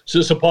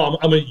 So Paul,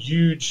 I'm a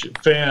huge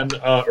fan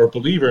or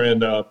believer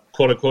in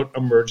quote-unquote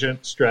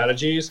emergent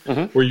strategies,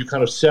 where you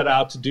kind of set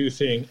out to do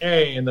thing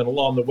A, and then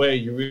along the way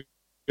you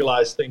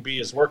realize thing B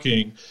is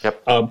working,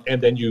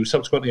 and then you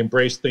subsequently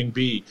embrace thing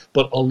B.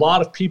 But a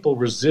lot of people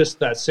resist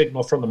that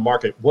signal from the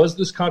market. Was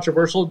this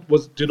controversial?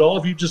 Did all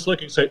of you just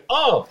look and say,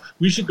 oh,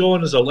 we should go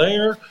in as a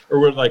layer? Or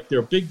were there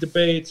are big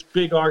debates,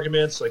 big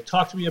arguments?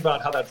 Talk to me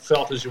about how that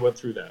felt as you went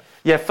through that.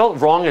 Yeah, it felt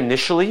wrong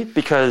initially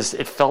because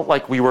it felt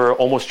like we were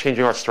almost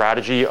changing our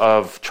strategy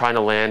of trying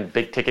to land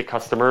big ticket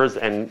customers,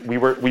 and we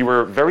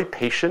were very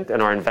patient,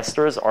 and our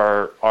investors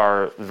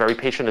are very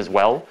patient as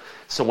well.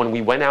 So when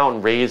we went out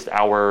and raised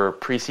our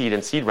pre-seed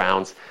and seed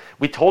rounds,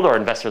 we told our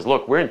investors,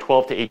 look, we're in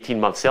 12 to 18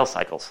 month sales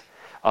cycles.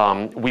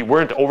 We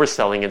weren't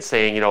overselling and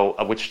saying,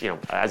 which,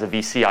 as a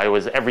VC,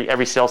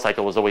 every sales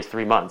cycle was always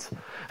 3 months.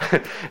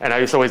 And I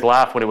used to always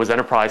laugh when it was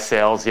enterprise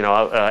sales.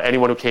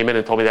 Anyone who came in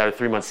and told me they had a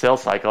 3 month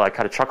sales cycle, I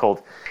kind of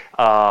chuckled.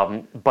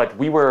 But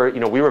we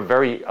were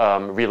very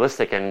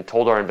realistic and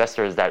told our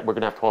investors that we're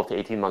going to have 12 to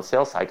 18 month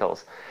sales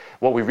cycles.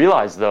 What we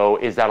realized, though,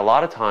 is that a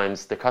lot of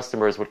times the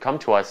customers would come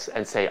to us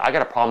and say, I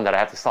got a problem that I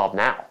have to solve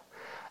now.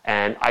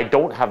 And I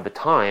don't have the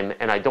time,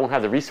 and I don't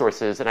have the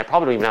resources, and I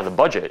probably don't even have the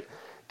budget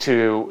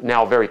to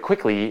now very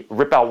quickly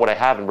rip out what I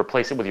have and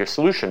replace it with your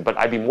solution. But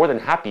I'd be more than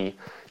happy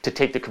to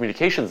take the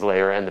communications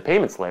layer and the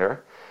payments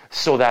layer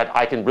so that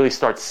I can really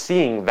start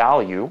seeing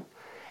value.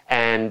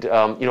 And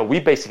we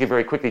basically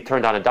very quickly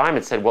turned on a dime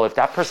and said, well, if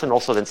that person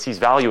also then sees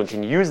value and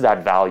can use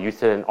that value to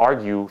then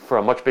argue for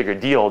a much bigger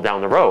deal down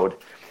the road,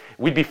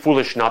 we'd be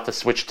foolish not to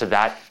switch to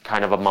that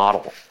kind of a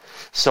model.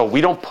 So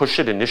we don't push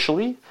it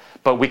initially,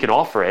 but we can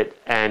offer it,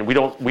 and we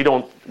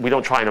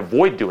don't try and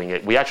avoid doing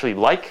it. We actually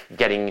like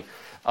getting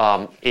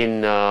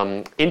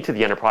into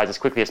the enterprise as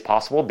quickly as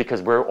possible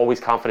because we're always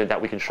confident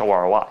that we can show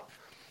ROI.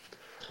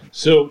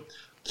 So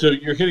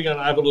you're hitting on,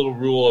 I have a little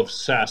rule of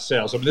SaaS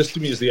sales. I mean, this to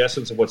me is the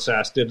essence of what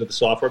SaaS did to the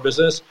software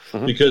business,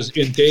 because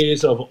in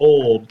days of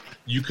old,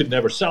 you could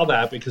never sell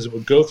that because it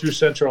would go through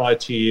central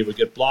IT, it would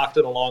get blocked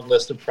in a long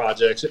list of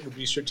projects, it would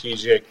be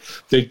strategic.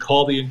 They'd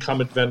call the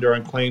incumbent vendor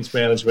on claims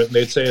management, and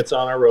they'd say it's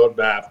on our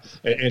roadmap,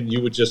 and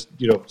you would just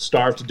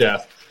starve to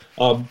death.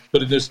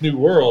 But in this new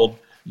world,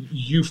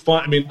 you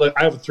find, I mean, like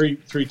I have three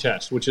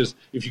tests, which is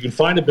if you can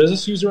find a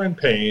business user in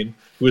pain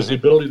who has the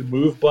ability to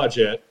move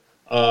budget,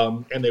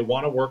 and they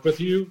want to work with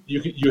you,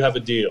 you have a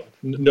deal.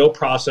 No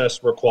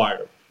process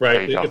required,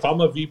 right? If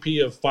I'm a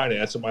VP of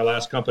finance at my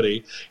last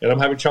company and I'm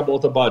having trouble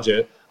with the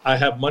budget, I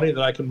have money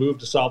that I can move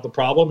to solve the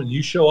problem, and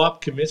you show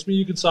up, convince me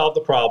you can solve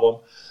the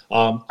problem.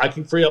 I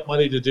can free up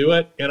money to do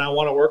it, and I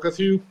want to work with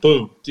you.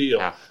 Boom, deal.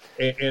 Yeah.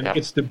 And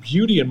it's the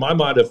beauty in my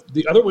mind of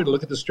the other way to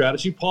look at the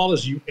strategy, Paul,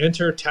 is you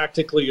enter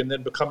tactically and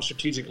then become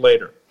strategic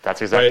later.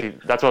 That's exactly right?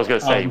 That's what I was going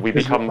to say. We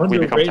become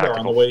tactical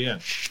on the way in.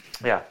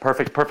 Yeah,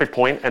 perfect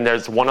point. And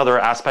there's one other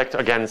aspect,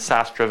 again,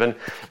 SaaS driven.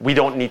 We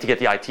don't need to get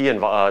the IT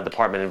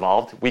department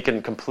involved. We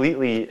can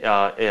completely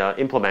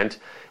implement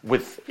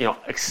with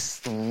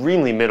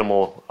extremely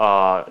minimal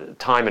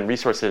time and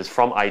resources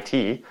from IT,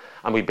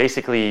 and we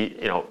basically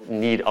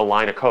need a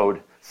line of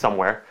code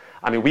somewhere.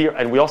 I mean,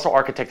 we also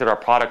architected our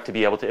product to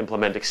be able to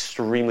implement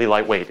extremely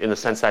lightweight in the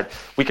sense that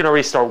we can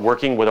already start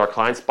working with our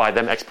clients by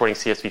them exporting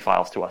CSV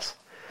files to us.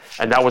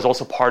 And that was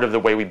also part of the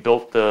way we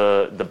built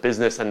the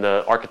business and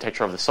the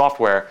architecture of the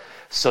software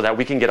so that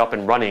we can get up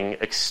and running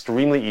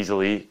extremely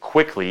easily,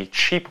 quickly,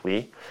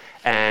 cheaply.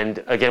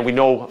 And again, we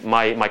know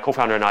my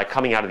co-founder and I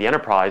coming out of the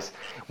enterprise,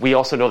 we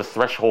also know the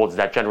thresholds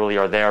that generally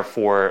are there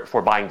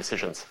for buying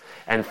decisions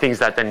and things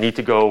that then need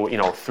to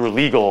go through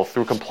legal,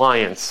 through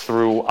compliance,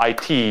 through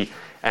IT,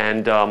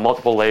 and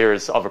multiple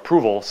layers of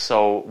approval.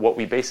 So what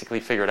we basically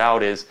figured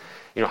out is,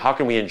 how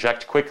can we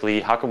inject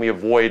quickly? How can we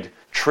avoid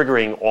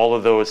triggering all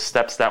of those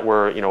steps that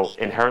were,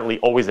 inherently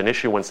always an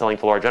issue when selling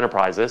to large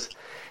enterprises?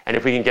 And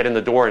if we can get in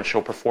the door and show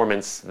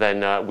performance,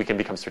 then we can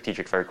become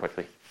strategic very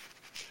quickly.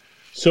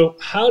 So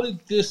how did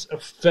this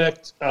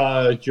affect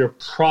your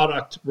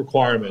product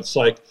requirements?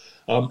 Like,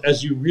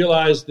 as you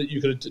realized that you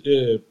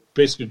could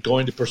basically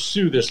going to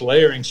pursue this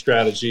layering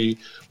strategy,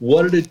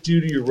 what did it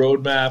do to your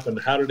roadmap, and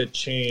how did it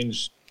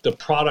change the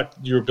product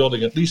you're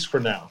building, at least for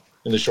now,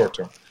 in the short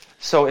term?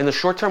 So in the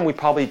short term, we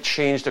probably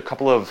changed a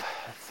couple of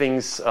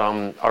things,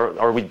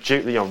 or we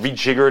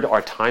rejiggered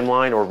our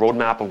timeline or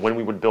roadmap of when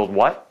we would build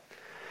what.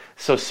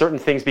 So certain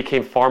things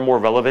became far more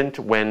relevant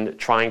when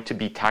trying to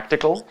be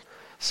tactical.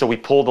 So we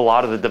pulled a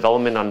lot of the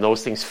development on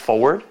those things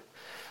forward.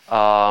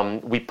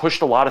 We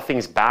pushed a lot of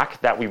things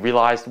back that we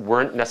realized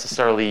weren't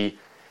necessarily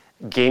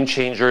game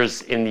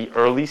changers in the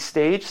early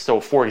stage. So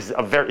for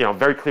a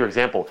very clear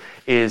example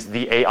is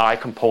the AI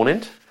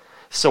component.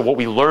 So what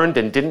we learned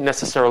and didn't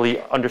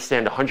necessarily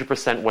understand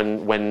 100%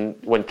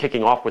 when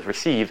kicking off with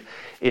Receeve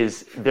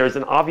is there's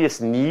an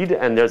obvious need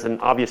and there's an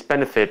obvious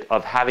benefit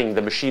of having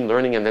the machine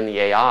learning and then the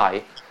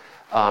AI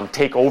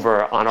take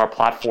over on our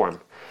platform.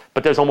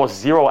 But there's almost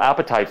zero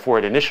appetite for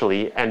it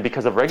initially, and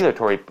because of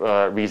regulatory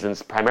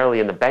reasons, primarily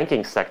in the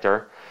banking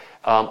sector,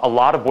 a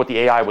lot of what the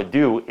AI would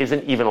do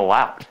isn't even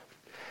allowed.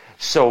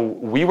 So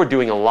we were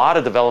doing a lot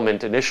of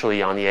development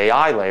initially on the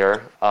AI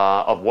layer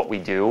of what we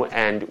do,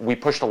 and we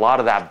pushed a lot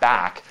of that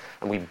back,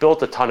 and we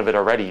built a ton of it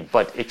already,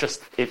 but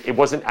it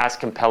wasn't as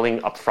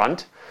compelling up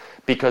front,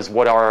 because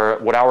what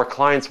our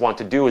clients want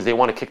to do is they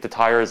want to kick the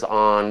tires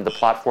on the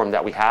platform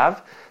that we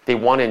have. They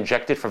want to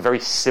inject it for very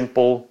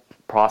simple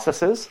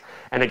processes.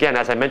 And again,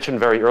 as I mentioned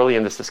very early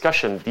in this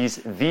discussion,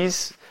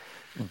 these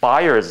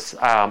buyers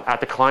at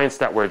the clients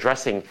that we're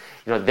addressing,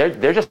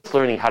 they're just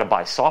learning how to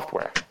buy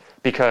software.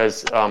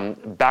 Because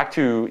back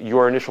to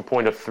your initial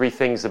point of three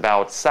things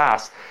about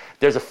SaaS,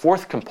 there's a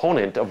fourth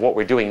component of what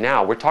we're doing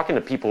now. We're talking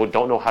to people who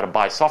don't know how to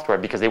buy software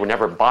because they were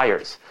never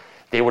buyers.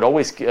 They would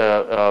always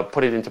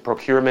put it into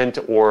procurement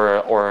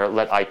or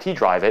let IT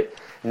drive it.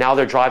 Now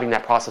they're driving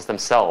that process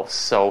themselves.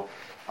 So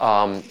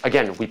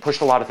again, we pushed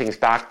a lot of things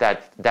back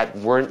that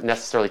weren't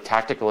necessarily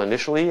tactical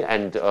initially,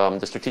 and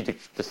the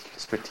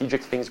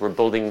strategic things we're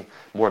building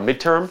more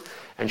midterm.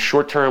 And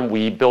short term,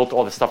 we built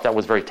all the stuff that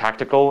was very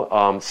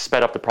tactical,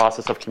 sped up the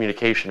process of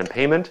communication and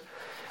payment.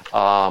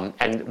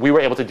 And we were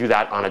able to do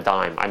that on a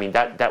dime. I mean,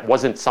 that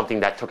wasn't something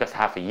that took us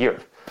half a year.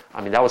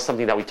 I mean, that was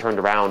something that we turned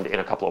around in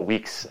a couple of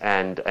weeks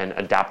and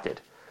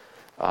adapted.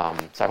 So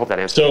I hope that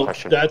answers the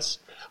question.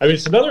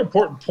 It's another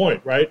important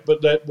point, right?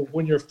 But that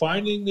when you're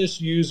finding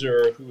this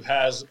user who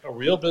has a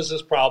real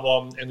business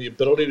problem and the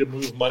ability to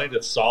move money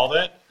to solve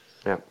it,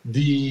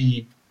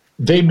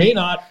 they may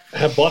not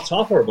have bought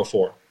software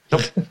before.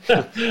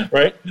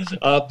 Right?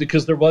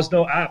 Because there was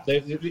no app.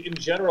 In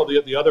general,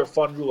 the other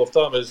fun rule of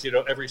thumb is,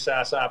 every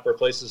SaaS app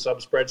replaces some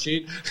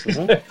spreadsheet.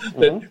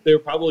 They're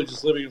probably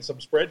just living in some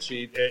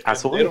spreadsheet,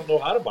 and they don't know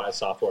how to buy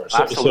software.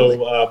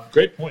 So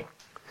great point.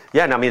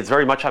 Yeah, and I mean, it's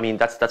very much, I mean,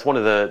 that's one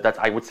of the,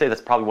 I would say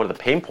that's probably one of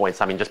the pain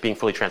points. I mean, just being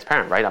fully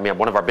transparent, right? I mean,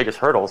 one of our biggest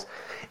hurdles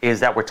is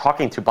that we're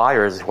talking to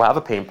buyers who have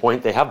a pain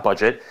point, they have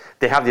budget,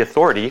 they have the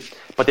authority,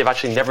 but they've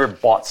actually never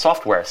bought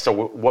software. So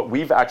what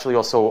we've actually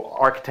also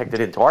architected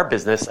into our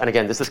business, and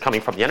again, this is coming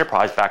from the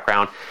enterprise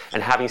background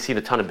and having seen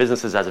a ton of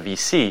businesses as a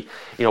VC,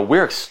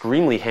 we're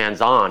extremely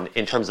hands-on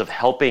in terms of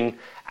helping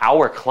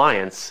our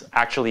clients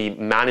actually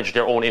manage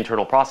their own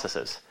internal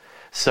processes.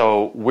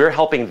 So we're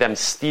helping them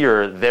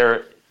steer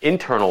their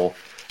internal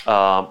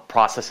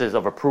processes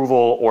of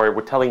approval, or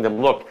we're telling them,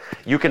 look,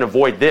 you can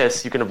avoid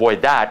this, you can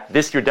avoid that,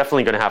 this you're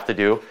definitely going to have to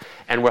do,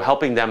 and we're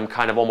helping them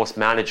kind of almost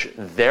manage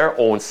their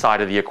own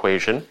side of the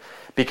equation,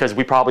 because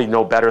we probably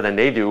know better than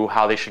they do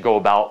how they should go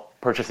about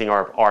purchasing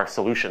our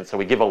solution. So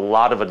we give a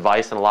lot of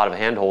advice and a lot of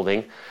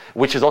hand-holding,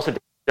 which is also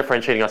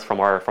differentiating us from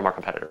our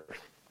competitors.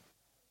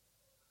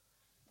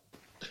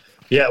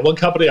 Yeah, one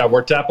company I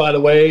worked at, by the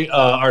way,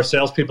 our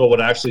salespeople would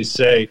actually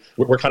say,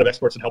 we're kind of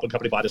experts in helping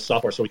company buy this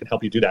software, so we can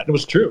help you do that. And it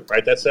was true,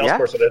 right? That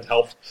salesperson had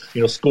helped,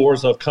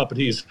 scores of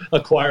companies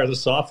acquire the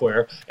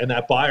software, and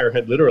that buyer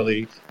had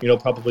literally,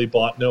 probably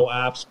bought no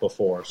apps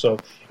before. So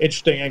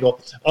interesting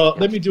angle.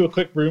 Let me do a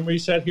quick room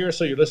reset here.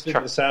 So you're listening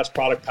to the SaaS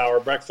Product Power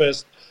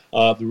Breakfast.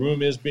 The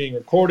room is being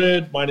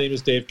recorded. My name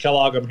is Dave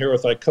Kellogg. I'm here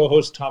with my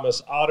co-host,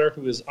 Thomas Otter,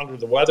 who is under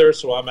the weather,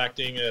 so I'm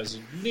acting as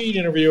lead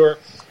interviewer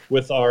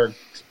with our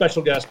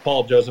special guest,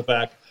 Paul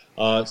Jozefak,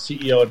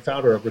 CEO and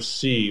founder of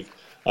Receeve.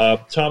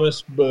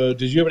 Thomas,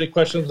 did you have any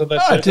questions on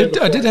that? I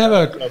did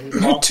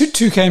have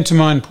two came to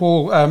mind,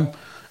 Paul. I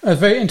was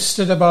very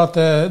interested about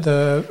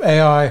the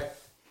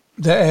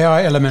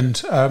AI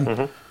element.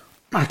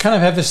 I kind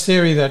of have this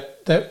theory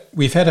that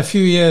we've had a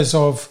few years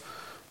of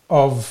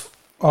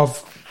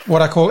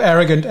what I call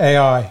arrogant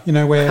AI.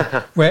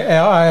 Where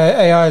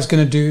AI is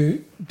going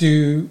to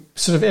do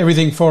sort of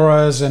everything for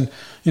us, and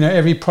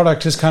every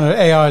product is kind of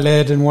AI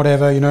led and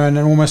whatever, and then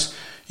almost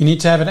you need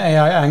to have an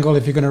AI angle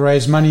if you're going to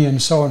raise money and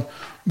so on.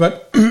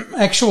 But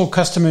actual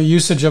customer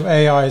usage of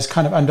AI is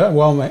kind of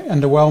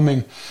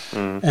underwhelming.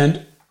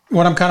 And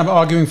what I'm kind of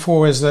arguing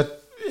for is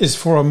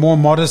for a more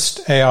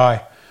modest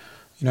AI,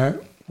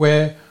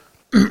 where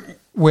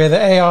the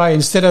AI,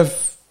 instead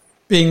of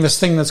being this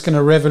thing that's going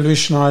to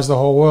revolutionize the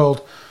whole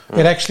world,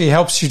 it actually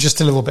helps you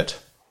just a little bit,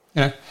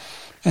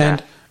 and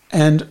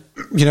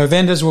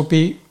vendors would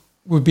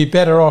be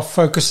better off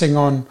focusing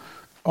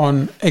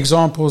on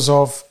examples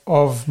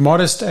of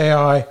modest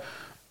AI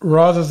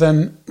rather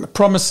than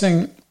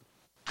promising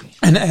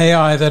an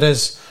AI that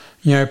is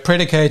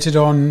predicated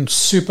on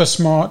super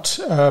smart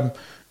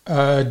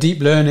deep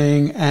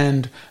learning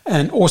and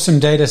awesome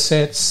data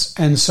sets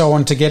and so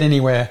on to get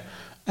anywhere.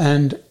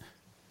 And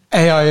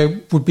AI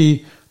would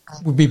be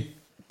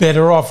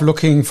better off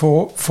looking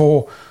for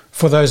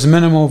those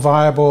minimal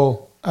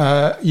viable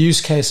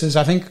use cases.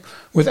 I think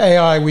with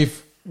AI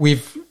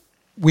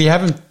we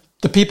haven't,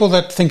 the people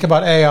that think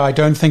about AI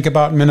don't think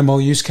about minimal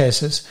use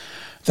cases.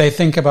 They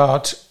think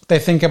about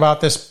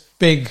this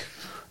big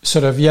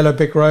sort of yellow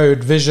brick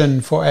road vision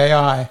for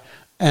AI,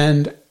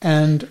 and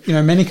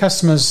many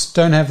customers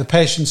don't have the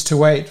patience to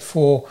wait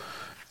for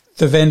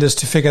the vendors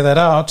to figure that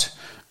out.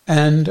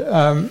 And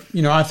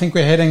I think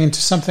we're heading into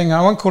something,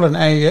 I won't call it an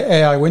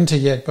AI winter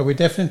yet, but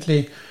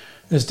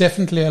there's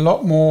definitely a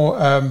lot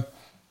more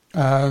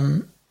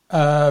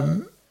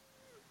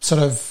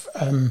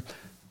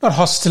not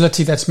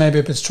hostility, that's maybe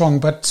a bit strong,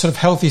 but sort of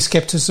healthy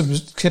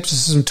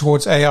skepticism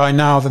towards AI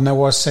now than there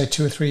was, say,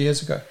 2 or 3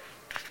 years ago.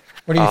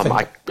 What do you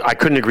think? I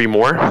couldn't agree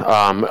more.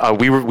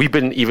 We've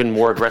been even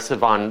more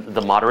aggressive on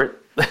the moderate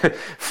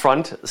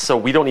front, so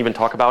we don't even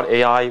talk about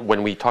AI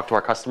when we talk to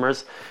our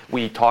customers.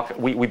 We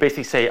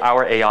basically say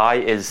our AI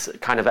is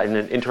kind of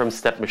an interim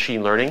step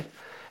machine learning,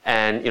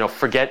 and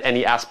forget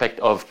any aspect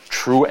of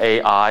true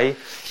AI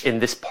in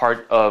this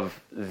part of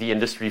the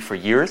industry for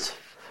years,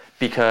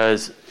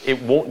 because it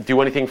won't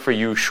do anything for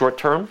you short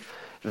term.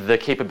 The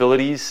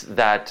capabilities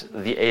that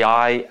the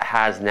AI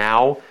has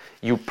now,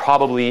 you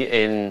probably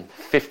in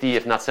 50,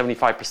 if not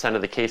 75%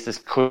 of the cases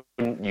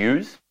couldn't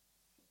use.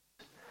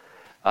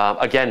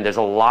 Again, there's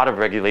a lot of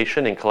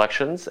regulation in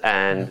collections,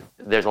 and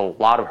there's a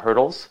lot of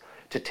hurdles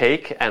to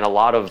take, and a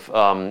lot of,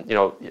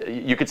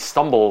 you could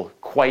stumble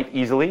quite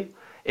easily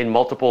in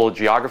multiple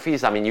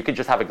geographies. I mean, you could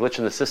just have a glitch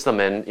in the system,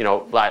 and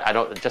I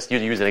don't just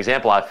use an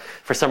example.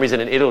 For some reason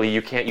in Italy,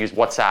 you can't use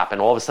WhatsApp, and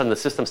all of a sudden the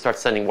system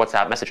starts sending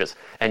WhatsApp messages,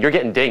 and you're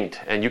getting dinged,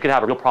 and you could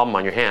have a real problem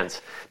on your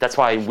hands. That's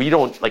why we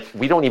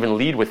don't even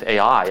lead with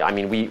AI. I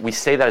mean, we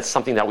say that it's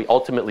something that we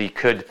ultimately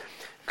could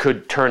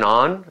turn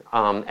on,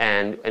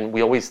 and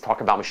we always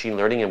talk about machine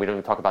learning, and we don't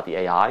even talk about the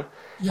AI. Yeah.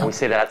 And we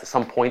say that at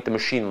some point the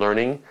machine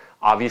learning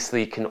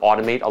obviously can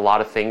automate a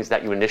lot of things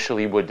that you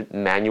initially would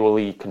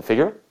manually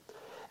configure.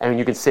 And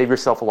you can save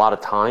yourself a lot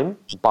of time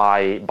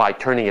by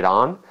turning it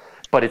on,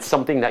 but it's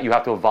something that you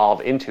have to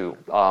evolve into.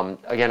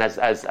 Again,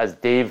 as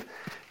Dave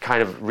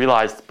kind of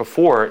realized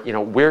before,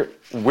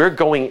 we're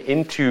going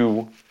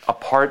into a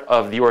part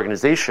of the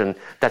organization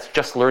that's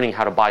just learning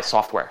how to buy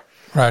software,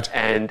 right?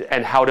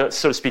 And how to,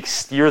 so to speak,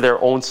 steer their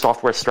own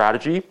software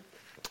strategy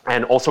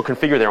and also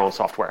configure their own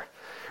software,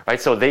 right?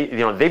 So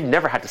they've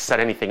never had to set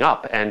anything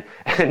up. And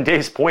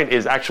Dave's point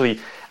is actually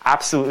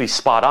absolutely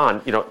spot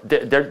on.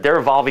 They're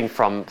evolving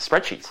from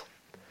spreadsheets.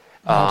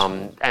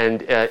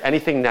 And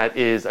anything that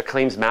is a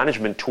claims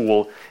management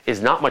tool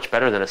is not much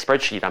better than a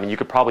spreadsheet. I mean, you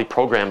could probably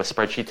program a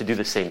spreadsheet to do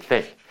the same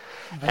thing.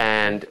 Mm-hmm.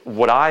 And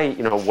what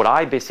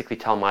I basically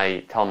tell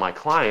my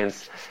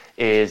clients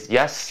is,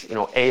 yes,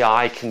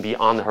 AI can be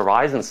on the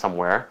horizon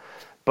somewhere,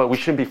 but we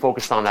shouldn't be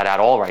focused on that at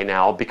all right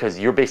now, because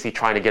you're basically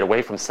trying to get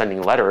away from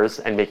sending letters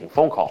and making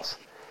phone calls.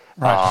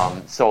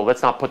 Right. So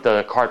let's not put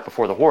the cart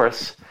before the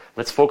horse.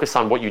 Let's focus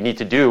on what you need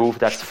to do.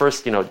 That's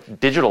first,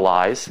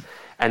 digitalize.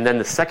 And then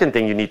the second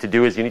thing you need to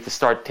do is you need to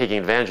start taking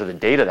advantage of the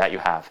data that you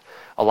have.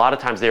 A lot of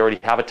times they already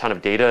have a ton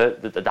of data.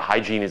 The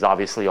hygiene is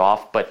obviously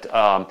off, but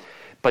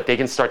they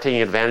can start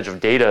taking advantage of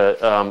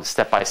data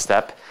step by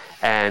step,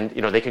 and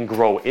they can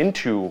grow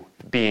into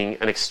being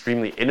an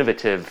extremely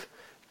innovative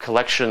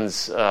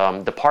collections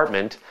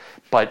department.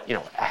 But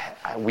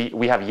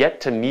we have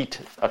yet to meet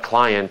a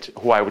client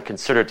who I would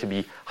consider to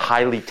be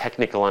highly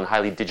technical and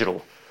highly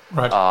digital.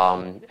 Right.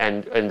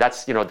 And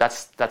that's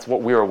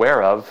what we're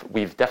aware of.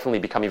 We've definitely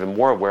become even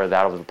more aware of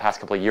that over the past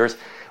couple of years.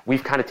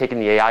 We've kind of taken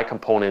the AI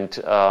component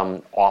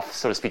off,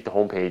 so to speak, the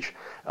homepage,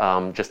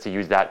 just to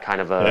use that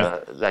kind of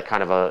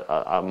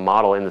a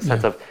model, in the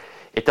sense of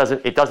it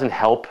doesn't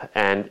help.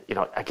 And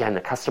again,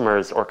 the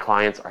customers or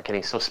clients are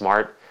getting so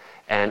smart.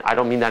 And I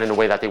don't mean that in a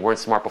way that they weren't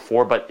smart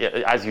before, but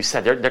as you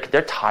said,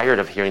 they're tired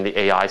of hearing the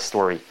AI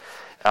story.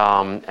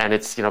 And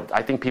it's,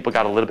 I think people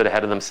got a little bit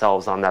ahead of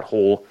themselves on that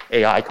whole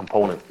AI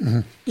component. Mm-hmm.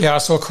 Yeah, I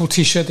saw a cool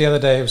T-shirt the other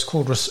day. It was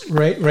called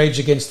Rage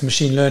Against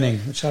Machine Learning,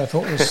 which I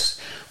thought was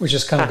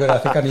just kind of good. I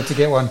think I need to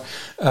get one.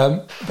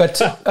 I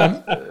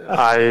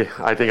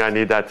think I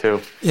need that too.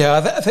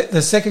 Yeah,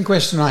 the second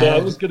question I had. I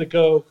was going to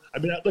go. I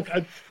mean,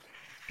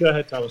 go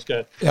ahead, Thomas. Go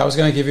ahead. Yeah, I was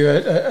going to give you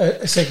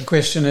a second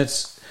question.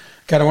 It's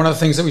kind of one of the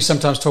things that we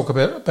sometimes talk a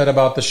bit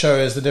about the show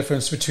is the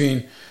difference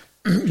between,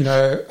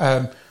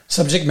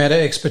 subject matter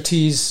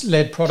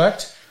expertise-led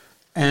product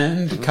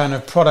and kind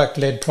of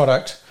product-led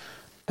product.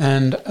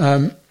 And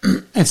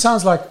it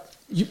sounds like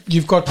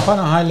you've got quite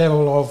a high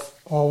level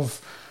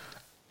of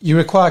you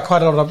require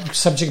quite a lot of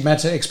subject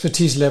matter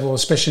expertise level,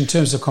 especially in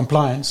terms of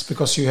compliance,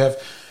 because you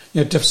have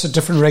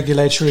different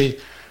regulatory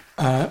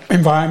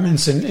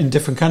environments in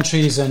different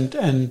countries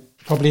and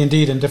probably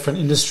indeed in different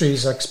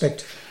industries. I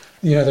expect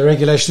the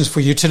regulations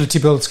for utility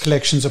bills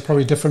collections are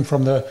probably different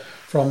from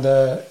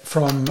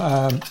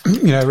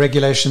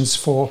regulations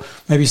for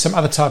maybe some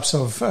other types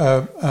of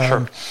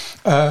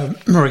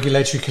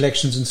regulatory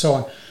collections and so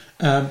on.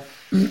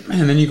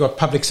 And then you've got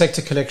public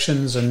sector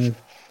collections and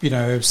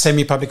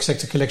semi-public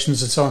sector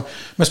collections and so on.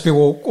 Must be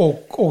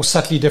all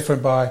subtly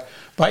different by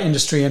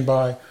industry and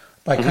by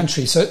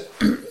country. So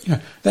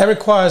that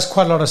requires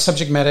quite a lot of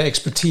subject matter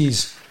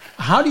expertise.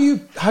 How do you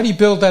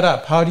build that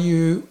up? How do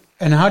you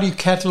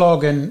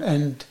catalog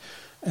and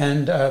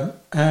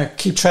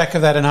keep track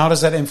of that, and how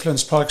does that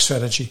influence product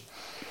strategy?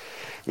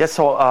 Yeah,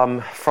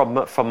 so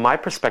from my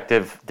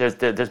perspective, there's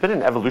been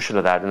an evolution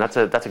of that, and that's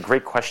a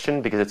great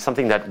question, because it's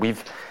something that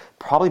we've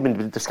probably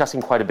been discussing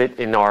quite a bit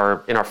in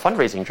our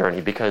fundraising journey,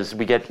 because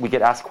we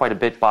get asked quite a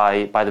bit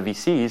by the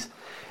VCs,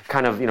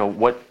 kind of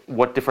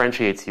what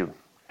differentiates you.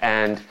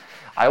 And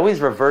I always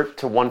revert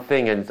to one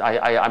thing, and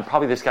I'm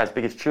probably this guy's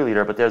biggest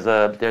cheerleader, but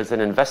there's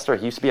an investor.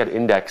 He used to be at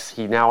Index.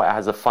 He now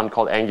has a fund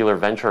called Angular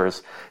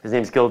Ventures. His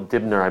name's Gil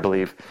Dibner, I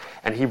believe.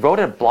 And he wrote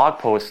a blog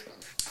post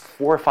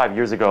 4 or 5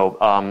 years ago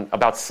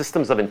about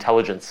systems of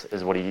intelligence,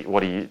 is what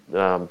he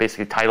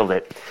basically titled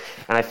it.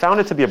 And I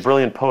found it to be a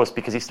brilliant post,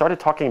 because he started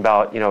talking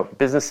about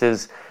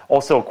businesses,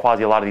 also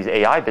quasi a lot of these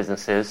AI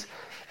businesses,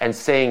 and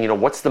saying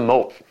what's the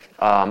moat?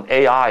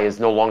 AI is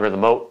no longer the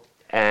moat.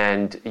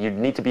 And you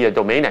need to be a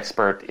domain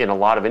expert in a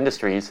lot of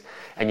industries,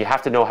 and you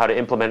have to know how to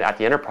implement at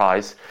the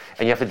enterprise,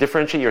 and you have to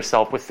differentiate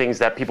yourself with things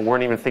that people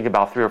weren't even thinking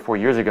about 3 or 4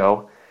 years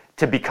ago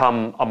to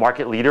become a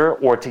market leader,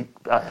 or to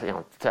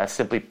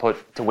simply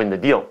put, to win the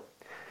deal.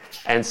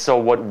 And so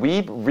what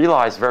we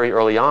realized very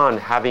early on,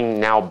 having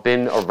now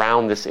been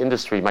around this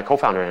industry, my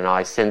co-founder and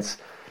I, since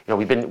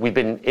we've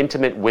been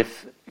intimate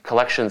with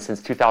collections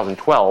since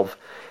 2012,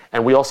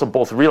 and we also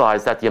both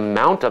realized that the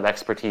amount of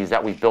expertise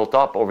that we've built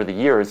up over the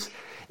years,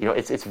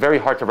 it's very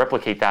hard to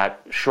replicate that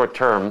short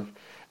term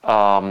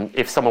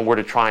if someone were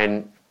to try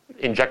and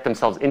inject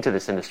themselves into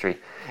this industry.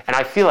 And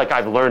I feel like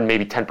I've learned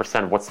maybe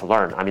 10% of what's to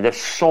learn. I mean, there's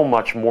so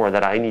much more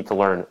that I need to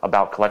learn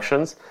about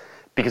collections,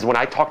 because when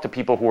I talk to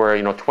people who are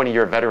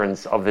 20-year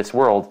veterans of this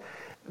world,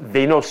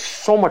 they know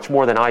so much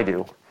more than I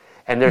do.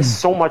 And there's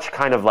so much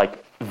kind of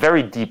like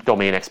very deep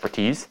domain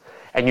expertise,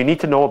 and you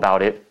need to know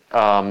about it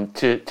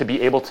to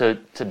be able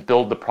to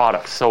build the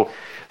products.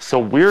 So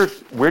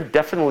we're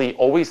definitely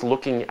always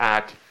looking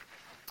at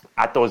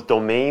those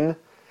domain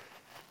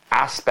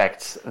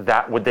aspects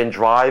that would then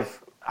drive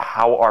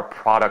how our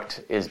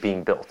product is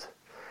being built,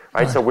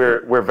 right? So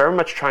we're very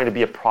much trying to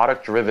be a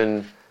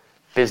product-driven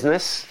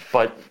business,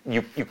 but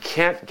you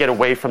can't get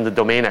away from the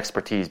domain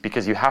expertise,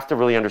 because you have to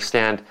really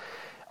understand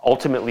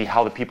ultimately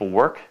how the people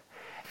work,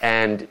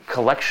 And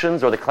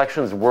collections, or the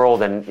collections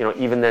world, and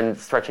even then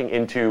stretching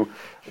into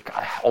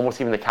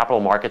almost even the capital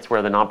markets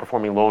where the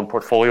non-performing loan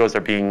portfolios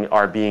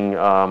are being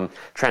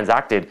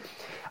transacted.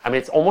 I mean,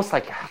 it's almost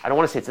like, I don't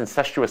want to say it's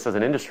incestuous as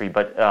an industry,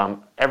 but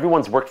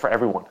everyone's worked for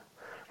everyone,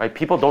 right?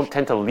 People don't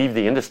tend to leave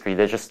the industry;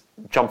 they just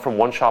jump from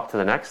one shop to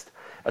the next.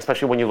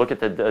 Especially when you look at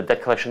the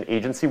debt collection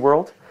agency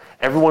world,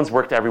 everyone's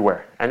worked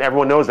everywhere, and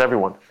everyone knows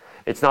everyone.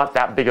 It's not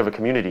that big of a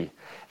community.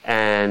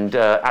 And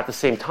at the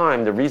same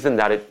time, the reason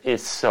that it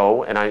is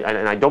so, and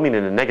I don't mean it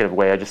in a negative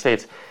way, I just say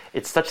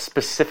it's such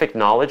specific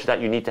knowledge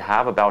that you need to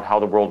have about how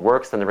the world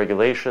works and the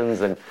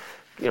regulations and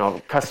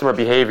customer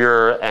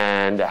behavior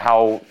and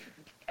how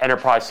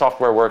enterprise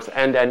software works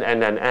and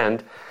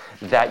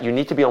that you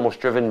need to be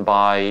almost driven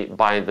by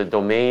the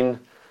domain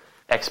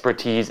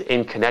expertise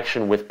in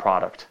connection with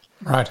product.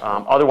 Right.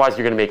 Otherwise,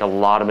 you're going to make a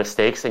lot of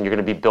mistakes, and you're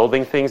going to be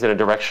building things in a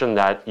direction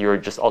that you're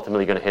just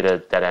ultimately going to hit a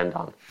dead end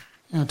on.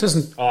 Yeah, it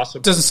doesn't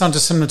awesome. Doesn't sound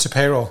dissimilar to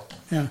payroll.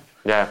 Yeah.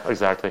 Yeah,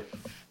 exactly.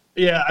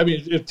 Yeah, I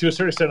mean, to a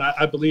certain extent,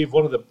 I believe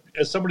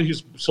as somebody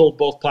who's sold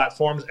both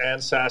platforms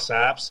and SaaS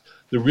apps,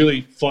 the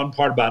really fun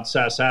part about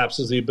SaaS apps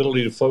is the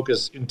ability to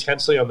focus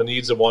intensely on the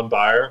needs of one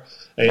buyer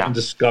and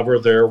discover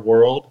their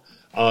world.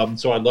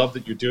 So I love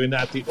that you're doing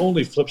that. The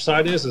only flip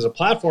side is, as a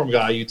platform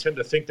guy, you tend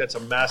to think that's a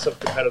massive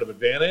competitive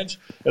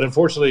advantage. And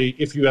unfortunately,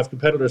 if you have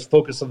competitors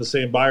focused on the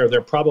same buyer,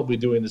 they're probably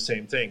doing the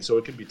same thing. So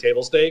it can be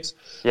table stakes.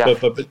 Yeah.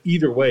 But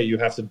either way, you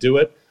have to do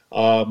it.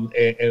 And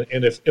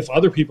if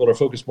other people are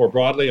focused more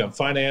broadly on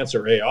finance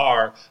or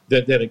AR,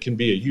 then it can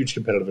be a huge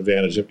competitive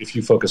advantage if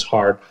you focus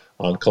hard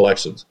on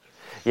collections.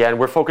 Yeah, and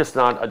we're focused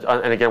on,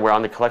 and again, we're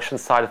on the collection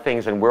side of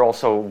things, and we're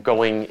also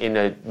going in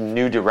a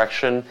new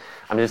direction.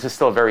 I mean, this is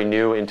still very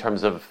new in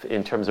terms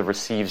of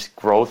Receive's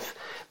growth,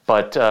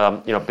 but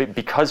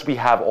because we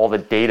have all the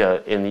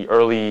data in the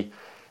early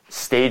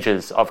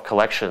stages of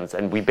collections,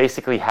 and we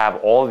basically have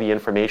all the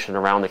information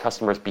around the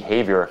customer's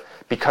behavior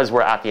because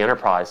we're at the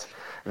enterprise.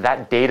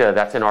 That data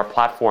that's in our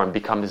platform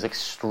becomes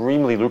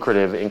extremely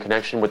lucrative in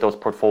connection with those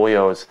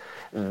portfolios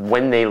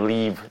when they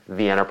leave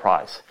the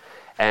enterprise.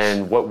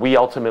 And what we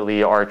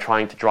ultimately are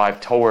trying to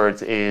drive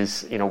towards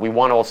is, we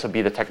want to also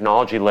be the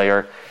technology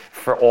layer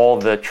for all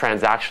the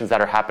transactions that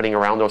are happening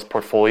around those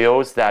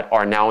portfolios that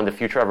are now in the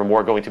future ever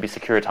more going to be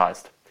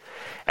securitized.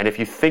 And if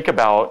you think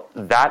about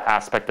that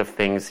aspect of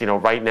things,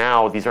 right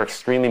now, these are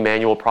extremely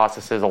manual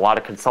processes, a lot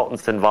of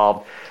consultants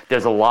involved.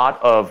 There's a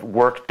lot of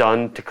work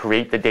done to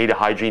create the data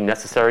hygiene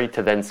necessary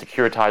to then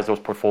securitize those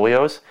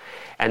portfolios.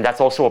 And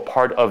that's also a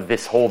part of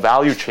this whole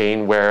value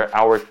chain where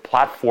our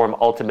platform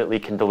ultimately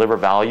can deliver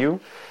value,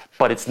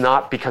 but it's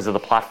not because of the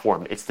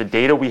platform. It's the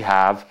data we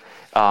have,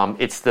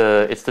 it's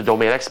the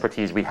domain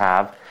expertise we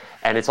have,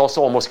 and it's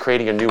also almost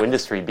creating a new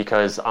industry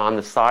because on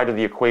the side of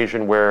the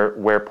equation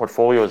where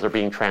portfolios are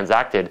being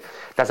transacted,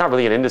 that's not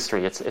really an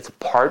industry. It's a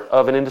part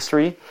of an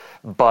industry,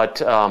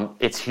 but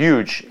it's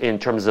huge in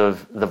terms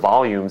of the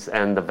volumes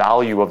and the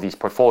value of these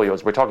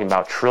portfolios. We're talking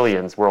about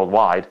trillions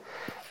worldwide.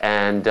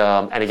 And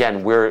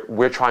again,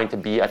 we're trying to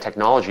be a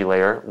technology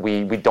layer.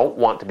 We don't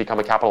want to become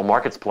a capital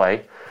markets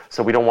play,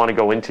 so we don't want to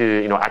go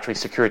into actually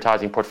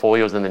securitizing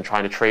portfolios and then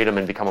trying to trade them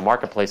and become a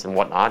marketplace and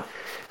whatnot.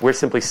 We're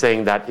simply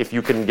saying that if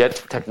you can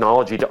get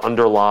technology to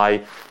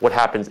underlie what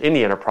happens in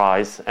the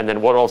enterprise and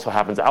then what also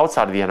happens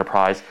outside of the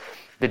enterprise,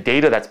 the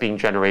data that's being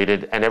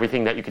generated and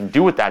everything that you can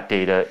do with that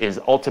data is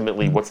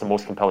ultimately what's the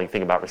most compelling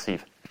thing about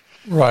Receive.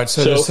 Right.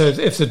 So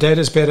if the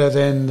data is better,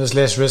 then there's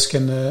less risk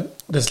in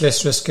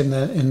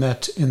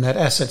that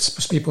assets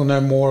because people know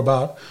more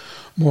about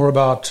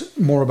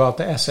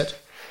the asset.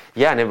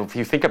 Yeah, and if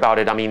you think about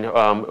it, I mean,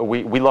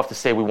 we love to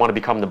say we want to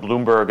become the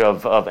Bloomberg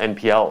of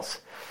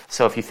NPLs.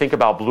 So if you think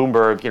about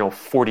Bloomberg,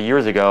 40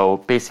 years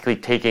ago, basically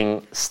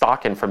taking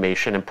stock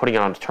information and putting it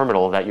on a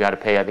terminal that you had to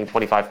pay, I think,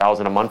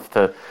 $25,000 a month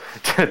to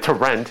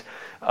rent.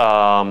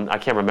 I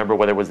can't remember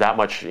whether it was that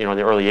much, in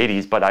the early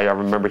 80s, but I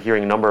remember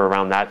hearing a number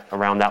around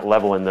that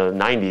level in the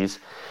 90s.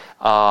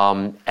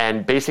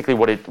 And basically,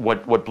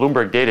 what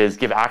Bloomberg did is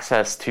give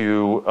access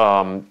to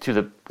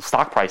the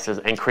stock prices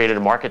and created a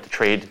market to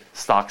trade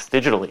stocks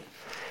digitally.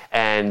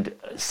 And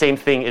same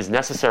thing is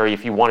necessary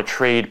if you want to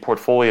trade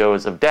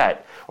portfolios of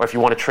debt, or if you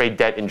want to trade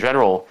debt in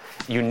general.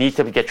 You need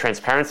to get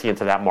transparency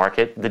into that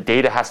market. The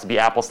data has to be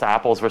apples to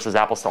apples versus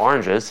apples to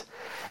oranges.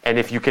 And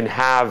if you can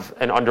have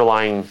an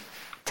underlying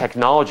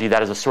technology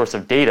that is a source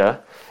of data,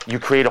 you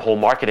create a whole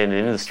market and an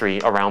industry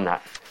around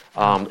that,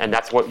 and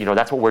that's what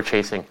we're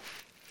chasing.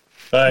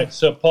 All right,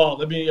 so Paul,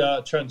 let me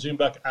try and zoom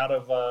back out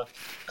of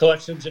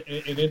collections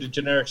and into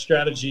generic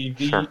strategy.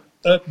 Sure.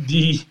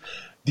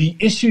 The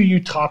issue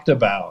you talked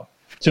about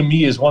to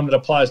me is one that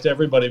applies to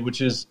everybody,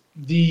 which is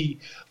the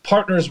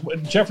partners.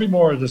 Jeffrey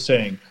Moore is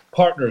saying,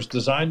 partners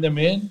design them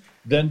in,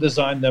 then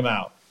design them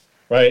out,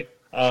 right?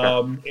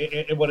 Sure.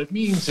 And what it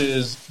means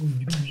is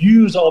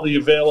use all the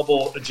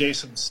available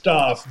adjacent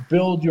stuff,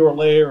 build your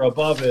layer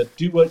above it,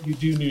 do what you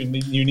do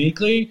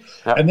uniquely,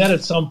 and then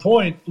at some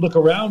point look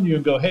around you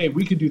and go, hey,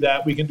 we can do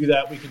that, we can do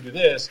that, we can do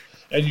this.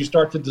 and you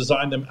start to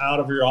design them out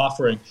of your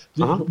offering.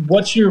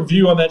 What's your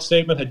view on that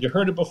statement? Had you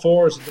heard it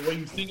before? Is it the way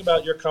you think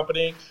about your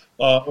company?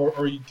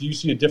 Or do you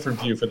see a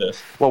different view for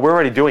this? Well, we're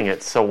already doing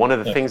it. So one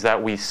of the things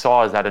that we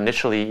saw is that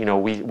initially,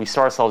 we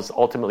saw ourselves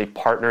ultimately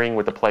partnering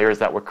with the players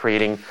that were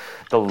creating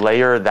the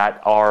layer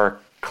that our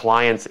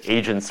clients'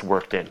 agents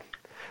worked in,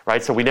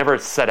 right? So we never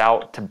set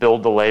out to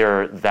build the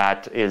layer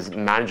that is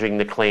managing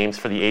the claims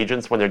for the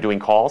agents when they're doing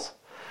calls,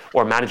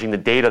 or managing the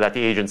data that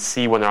the agents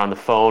see when they're on the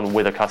phone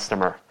with a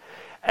customer.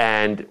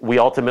 And we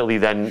ultimately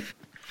then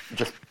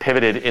just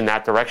pivoted in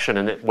that direction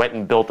and went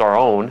and built our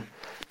own,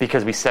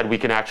 because we said we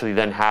can actually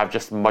then have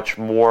just much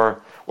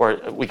more, or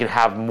we can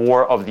have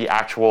more of the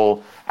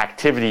actual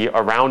activity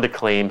around a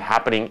claim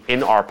happening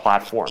in our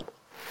platform.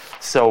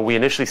 So we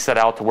initially set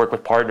out to work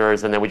with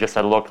partners, and then we just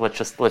said, look, let's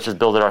just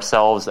build it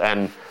ourselves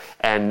and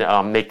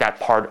make that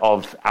part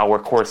of our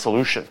core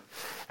solution.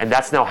 And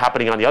that's now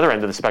happening on the other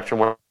end of the spectrum,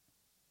 where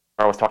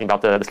I was talking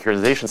about the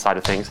securitization side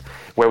of things,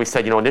 where we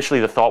said, initially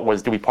the thought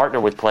was, do we partner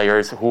with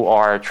players who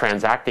are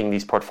transacting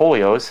these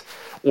portfolios,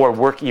 or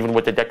work even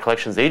with the debt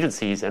collections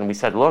agencies? And we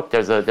said, look,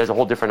 there's a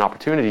whole different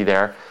opportunity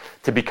there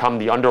to become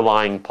the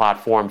underlying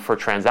platform for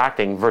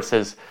transacting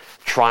versus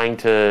trying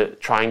to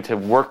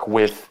work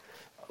with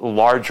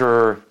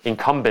larger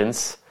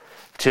incumbents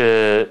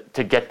to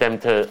get them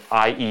to,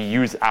 i.e.,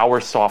 use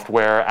our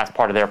software as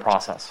part of their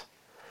process.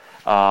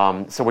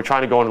 So we're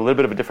trying to go in a little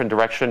bit of a different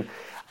direction.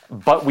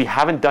 But we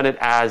haven't done it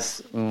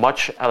as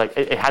much,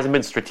 it hasn't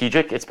been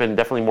strategic. It's been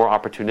definitely more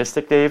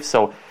opportunistic, Dave.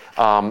 So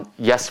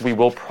yes, we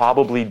will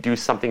probably do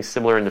something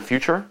similar in the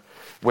future,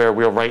 where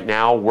we're right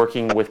now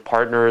working with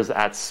partners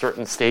at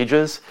certain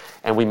stages,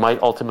 and we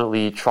might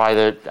ultimately try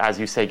to, as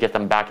you say, get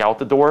them back out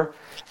the door.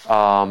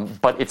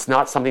 But it's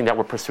not something that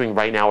we're pursuing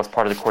right now as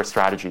part of the core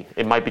strategy.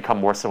 It might become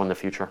more so in the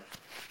future.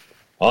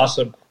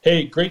 Awesome.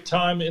 Hey, great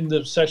time in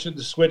the session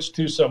to switch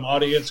to some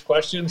audience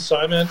questions.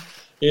 Simon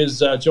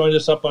is joined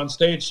us up on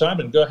stage.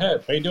 Simon, go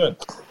ahead. How you doing?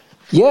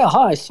 Yeah,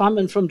 hi.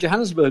 Simon from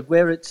Johannesburg,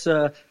 where it's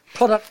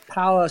product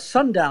power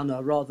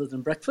sundowner rather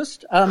than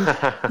breakfast.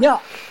 Yeah,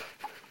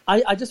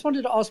 I just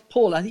wanted to ask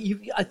Paul.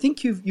 I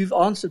think you've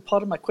answered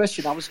part of my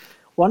question. I was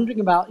wondering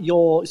about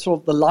your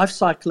sort of the life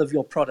cycle of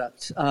your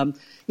product.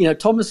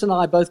 Thomas and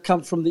I both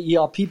come from the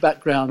ERP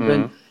background,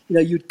 and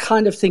you'd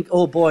kind of think,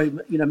 oh boy,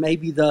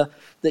 maybe the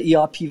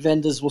ERP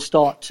vendors will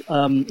start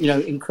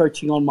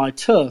encroaching on my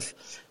turf.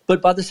 But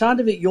by the sound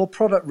of it, your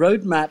product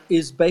roadmap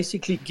is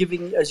basically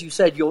giving, as you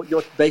said,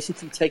 you're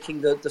basically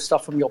taking the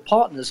stuff from your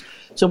partners.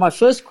 So my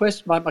first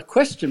question, my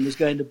question was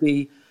going to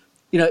be,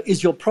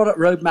 is your product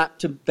roadmap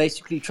to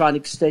basically try and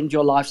extend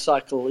your life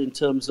cycle in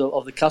terms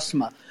of the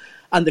customer?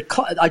 And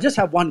I just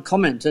have one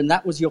comment, and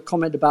that was your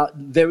comment about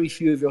very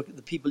few of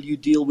the people you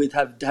deal with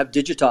have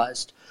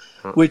digitized,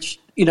 which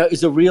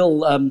is a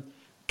real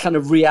kind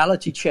of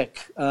reality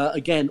check.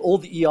 Again, all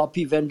the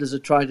ERP vendors are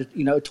trying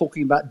to,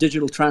 talking about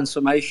digital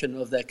transformation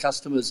of their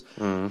customers.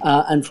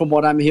 And from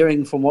what I'm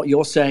hearing, from what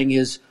you're saying,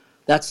 is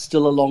that's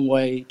still a long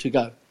way to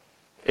go.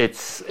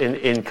 It's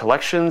in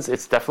collections.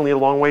 It's definitely a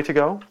long way to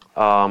go.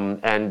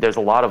 And there's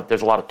a lot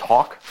of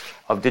talk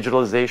of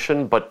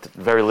digitalization, but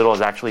very little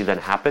has actually then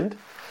happened.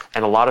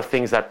 And a lot of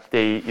things that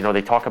they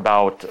talk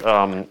about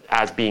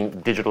as being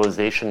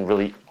digitalization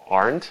really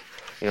aren't.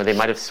 They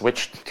might have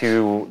switched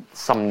to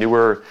some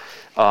newer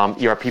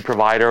ERP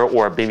provider,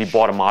 or maybe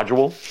bought a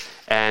module.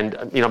 And,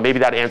 maybe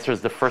that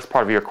answers the first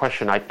part of your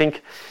question. I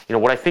think,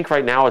 what I think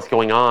right now is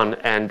going on,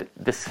 and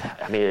this,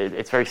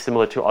 it's very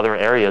similar to other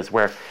areas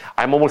where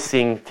I'm almost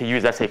seeing, to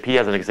use SAP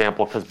as an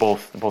example, because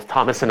both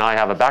Thomas and I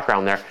have a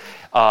background there,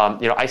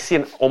 I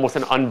see almost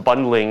an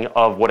unbundling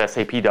of what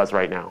SAP does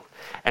right now.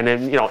 And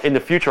then, in the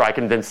future, I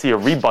can then see a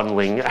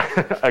rebundling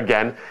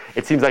again.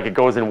 It seems like it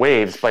goes in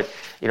waves. But,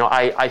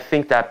 I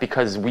think that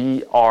because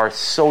we are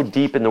so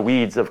deep in the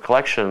weeds of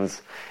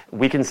collections,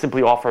 we can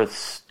simply offer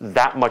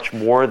that much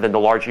more than the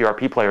large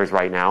ERP players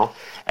right now.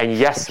 And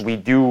yes, we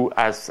do,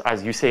 as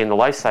you say in the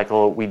life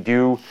cycle, we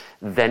do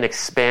then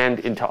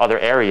expand into other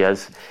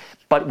areas.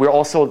 But we're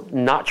also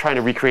not trying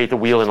to recreate the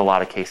wheel in a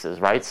lot of cases,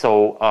 right?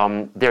 So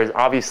there's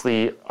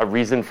obviously a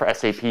reason for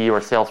SAP or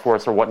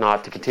Salesforce or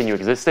whatnot to continue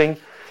existing.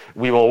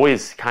 We will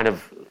always kind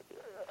of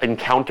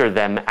encounter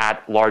them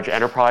at large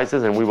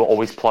enterprises, and we will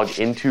always plug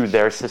into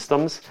their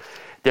systems.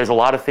 There's a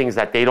lot of things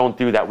that they don't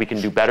do that we can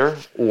do better,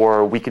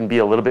 or we can be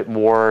a little bit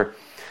more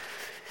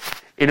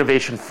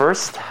innovation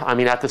first.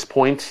 At this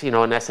point,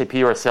 an SAP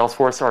or a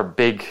Salesforce are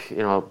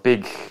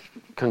big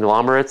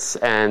conglomerates,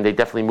 and they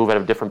definitely move at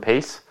a different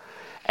pace.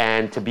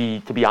 And to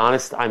be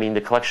honest,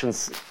 the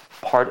collections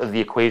part of the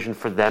equation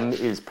for them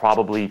is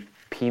probably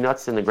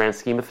peanuts in the grand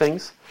scheme of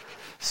things.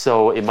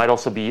 So it might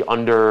also be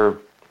underserved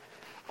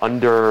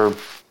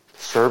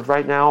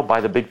right now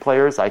by the big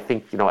players. I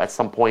think, at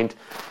some point,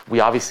 we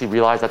obviously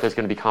realize that there's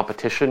going to be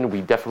competition. We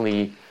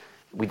definitely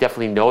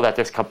know that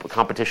there's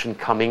competition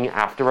coming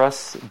after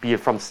us, be it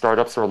from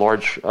startups or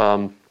large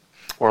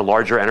or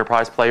larger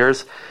enterprise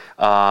players.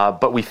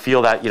 But we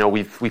feel that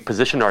we've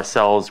positioned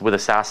ourselves with a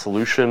SaaS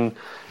solution,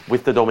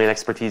 with the domain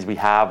expertise we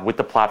have, with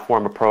the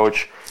platform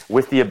approach,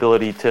 with the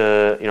ability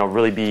to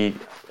really be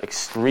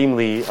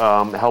extremely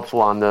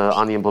helpful on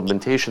the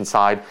implementation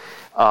side.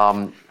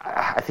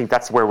 I think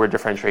that's where we're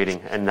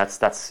differentiating, and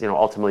that's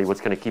ultimately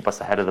what's going to keep us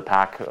ahead of the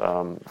pack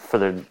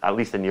for at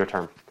least the near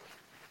term.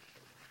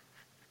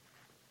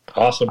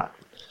 Awesome.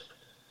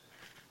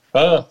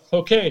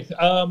 Okay.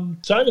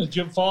 Simon, did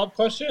you have a follow-up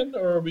question?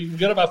 Or we've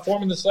got about 4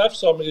 minutes left,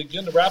 so I'm going to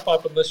begin to wrap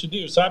up unless you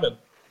do. Simon?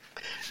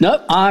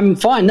 No, I'm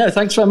fine. No,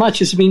 thanks very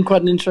much. It's been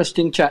quite an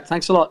interesting chat.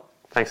 Thanks a lot.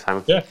 Thanks,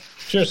 Simon. Yeah.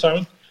 Cheers,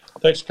 Simon.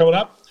 Thanks for coming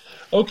up.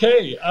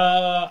 Okay.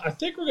 I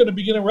think we're going to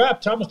begin to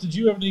wrap. Thomas, did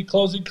you have any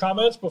closing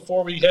comments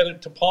before we head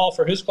it to Paul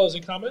for his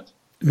closing comments?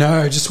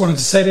 No, I just wanted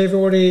to say to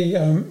everybody,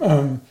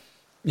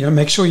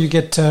 make sure you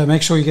get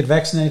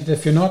vaccinated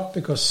if you're not,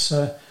 because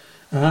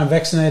I'm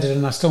vaccinated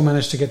and I still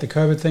managed to get the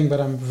COVID thing,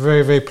 but I'm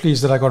very, very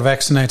pleased that I got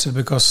vaccinated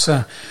because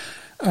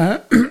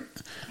I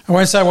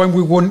won't say I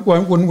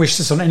wouldn't wish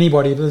this on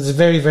anybody, but there's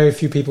very, very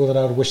few people that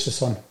I would wish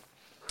this on.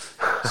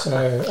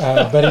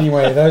 So, but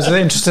anyway, those that are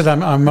interested,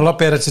 I'm a lot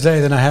better today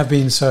than I have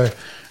been. So,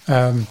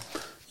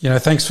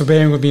 thanks for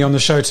bearing with me on the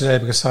show today,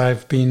 because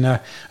I've been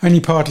only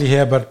partly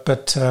here, but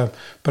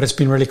it's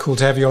been really cool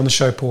to have you on the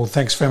show, Paul.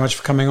 Thanks very much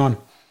for coming on.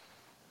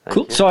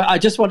 Cool. So I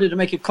just wanted to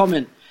make a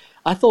comment.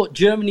 I thought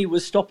Germany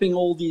was stopping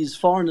all these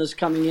foreigners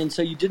coming in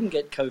so you didn't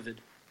get COVID.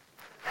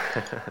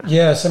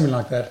 Yeah, something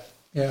like that.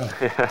 Yeah.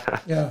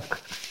 Yeah.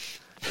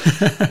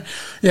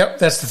 Yep,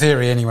 that's the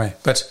theory anyway.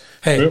 But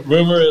hey.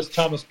 Rumor is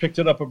Thomas picked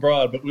it up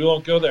abroad, but we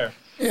won't go there.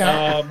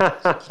 Yeah.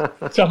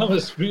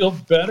 Thomas, feel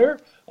better?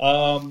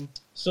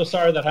 So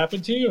sorry that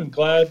happened to you, and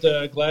glad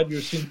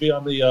you seem to be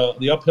on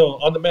the uphill,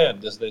 on the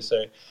mend, as they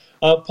say.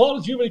 Paul,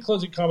 did you have any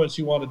closing comments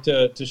you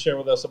wanted to share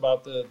with us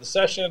about the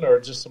session, or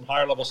just some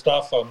higher level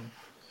stuff on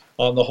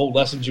the whole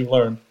lessons you've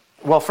learned?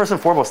 Well, first and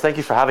foremost, thank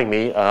you for having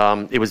me.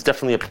 It was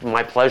definitely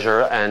my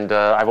pleasure, and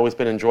I've always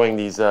been enjoying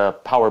these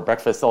power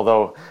breakfasts,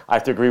 although I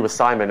have to agree with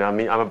Simon. I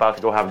mean, I'm about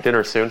to go have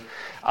dinner soon.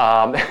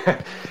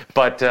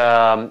 But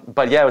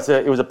yeah,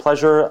 it was a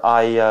pleasure.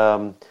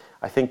 I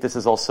think this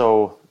is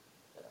also,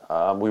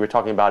 we were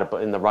talking about it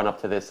in the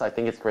run-up to this. I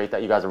think it's great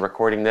that you guys are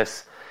recording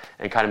this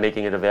and kind of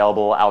making it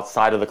available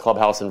outside of the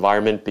Clubhouse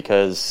environment,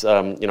 because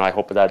I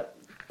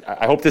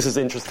hope this is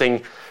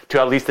interesting to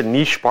at least a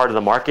niche part of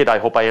the market. I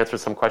hope I answered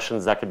some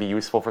questions that could be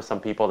useful for some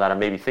people that are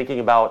maybe thinking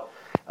about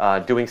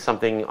doing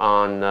something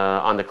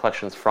on the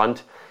collections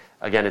front.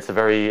 Again, it's a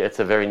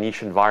very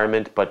niche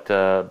environment, but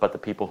the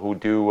people who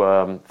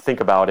do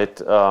think about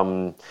it,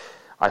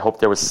 I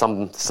hope there was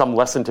some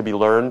lesson to be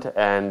learned.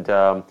 And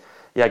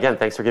again,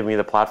 thanks for giving me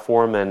the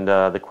platform, and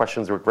the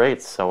questions were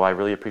great. So I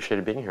really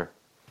appreciated being here.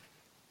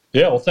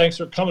 Yeah, well, thanks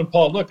for coming,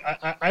 Paul. Look,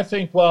 I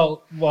think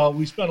while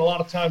we spent a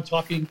lot of time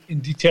talking in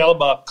detail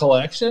about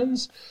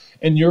collections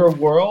in your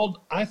world,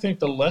 I think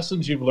the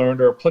lessons you've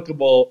learned are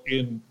applicable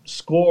in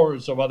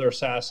scores of other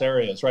SaaS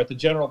areas, right? The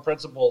general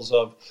principles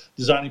of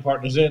designing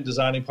partners in,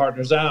 designing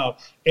partners out,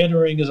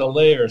 entering as a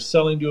layer,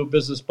 selling to a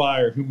business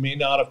buyer who may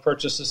not have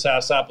purchased a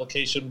SaaS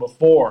application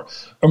before,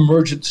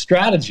 emergent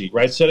strategy,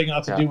 right? Setting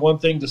out to do one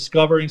thing,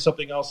 discovering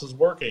something else is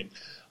working.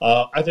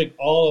 I think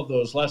all of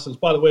those lessons,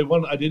 by the way,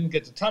 one I didn't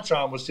get to touch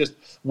on was just,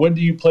 when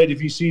do you play to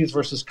VCs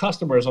versus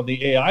customers on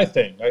the AI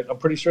thing? Right? I'm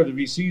pretty sure the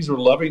VCs were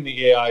loving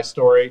the AI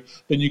story.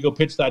 Then you go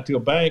pitch that to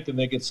a bank and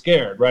they get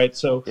scared, right?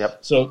 So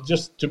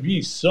just to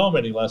me, so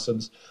many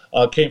lessons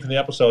came from the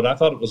episode. I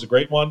thought it was a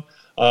great one.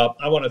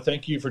 I want to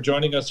thank you for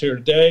joining us here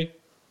today.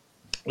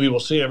 We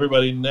will see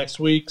everybody next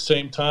week,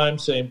 same time,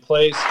 same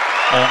place.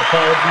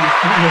 Apologies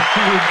to your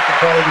team.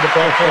 Apologies to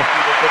both.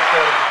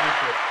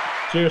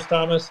 Cheers,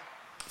 Thomas.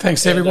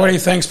 Thanks, everybody.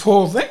 Thanks,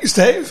 Paul. Thanks,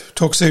 Dave.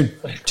 Talk soon.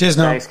 Cheers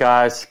now. Thanks,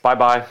 guys.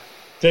 Bye-bye.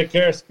 Take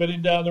care.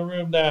 Spinning down the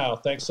room now.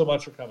 Thanks so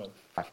much for coming.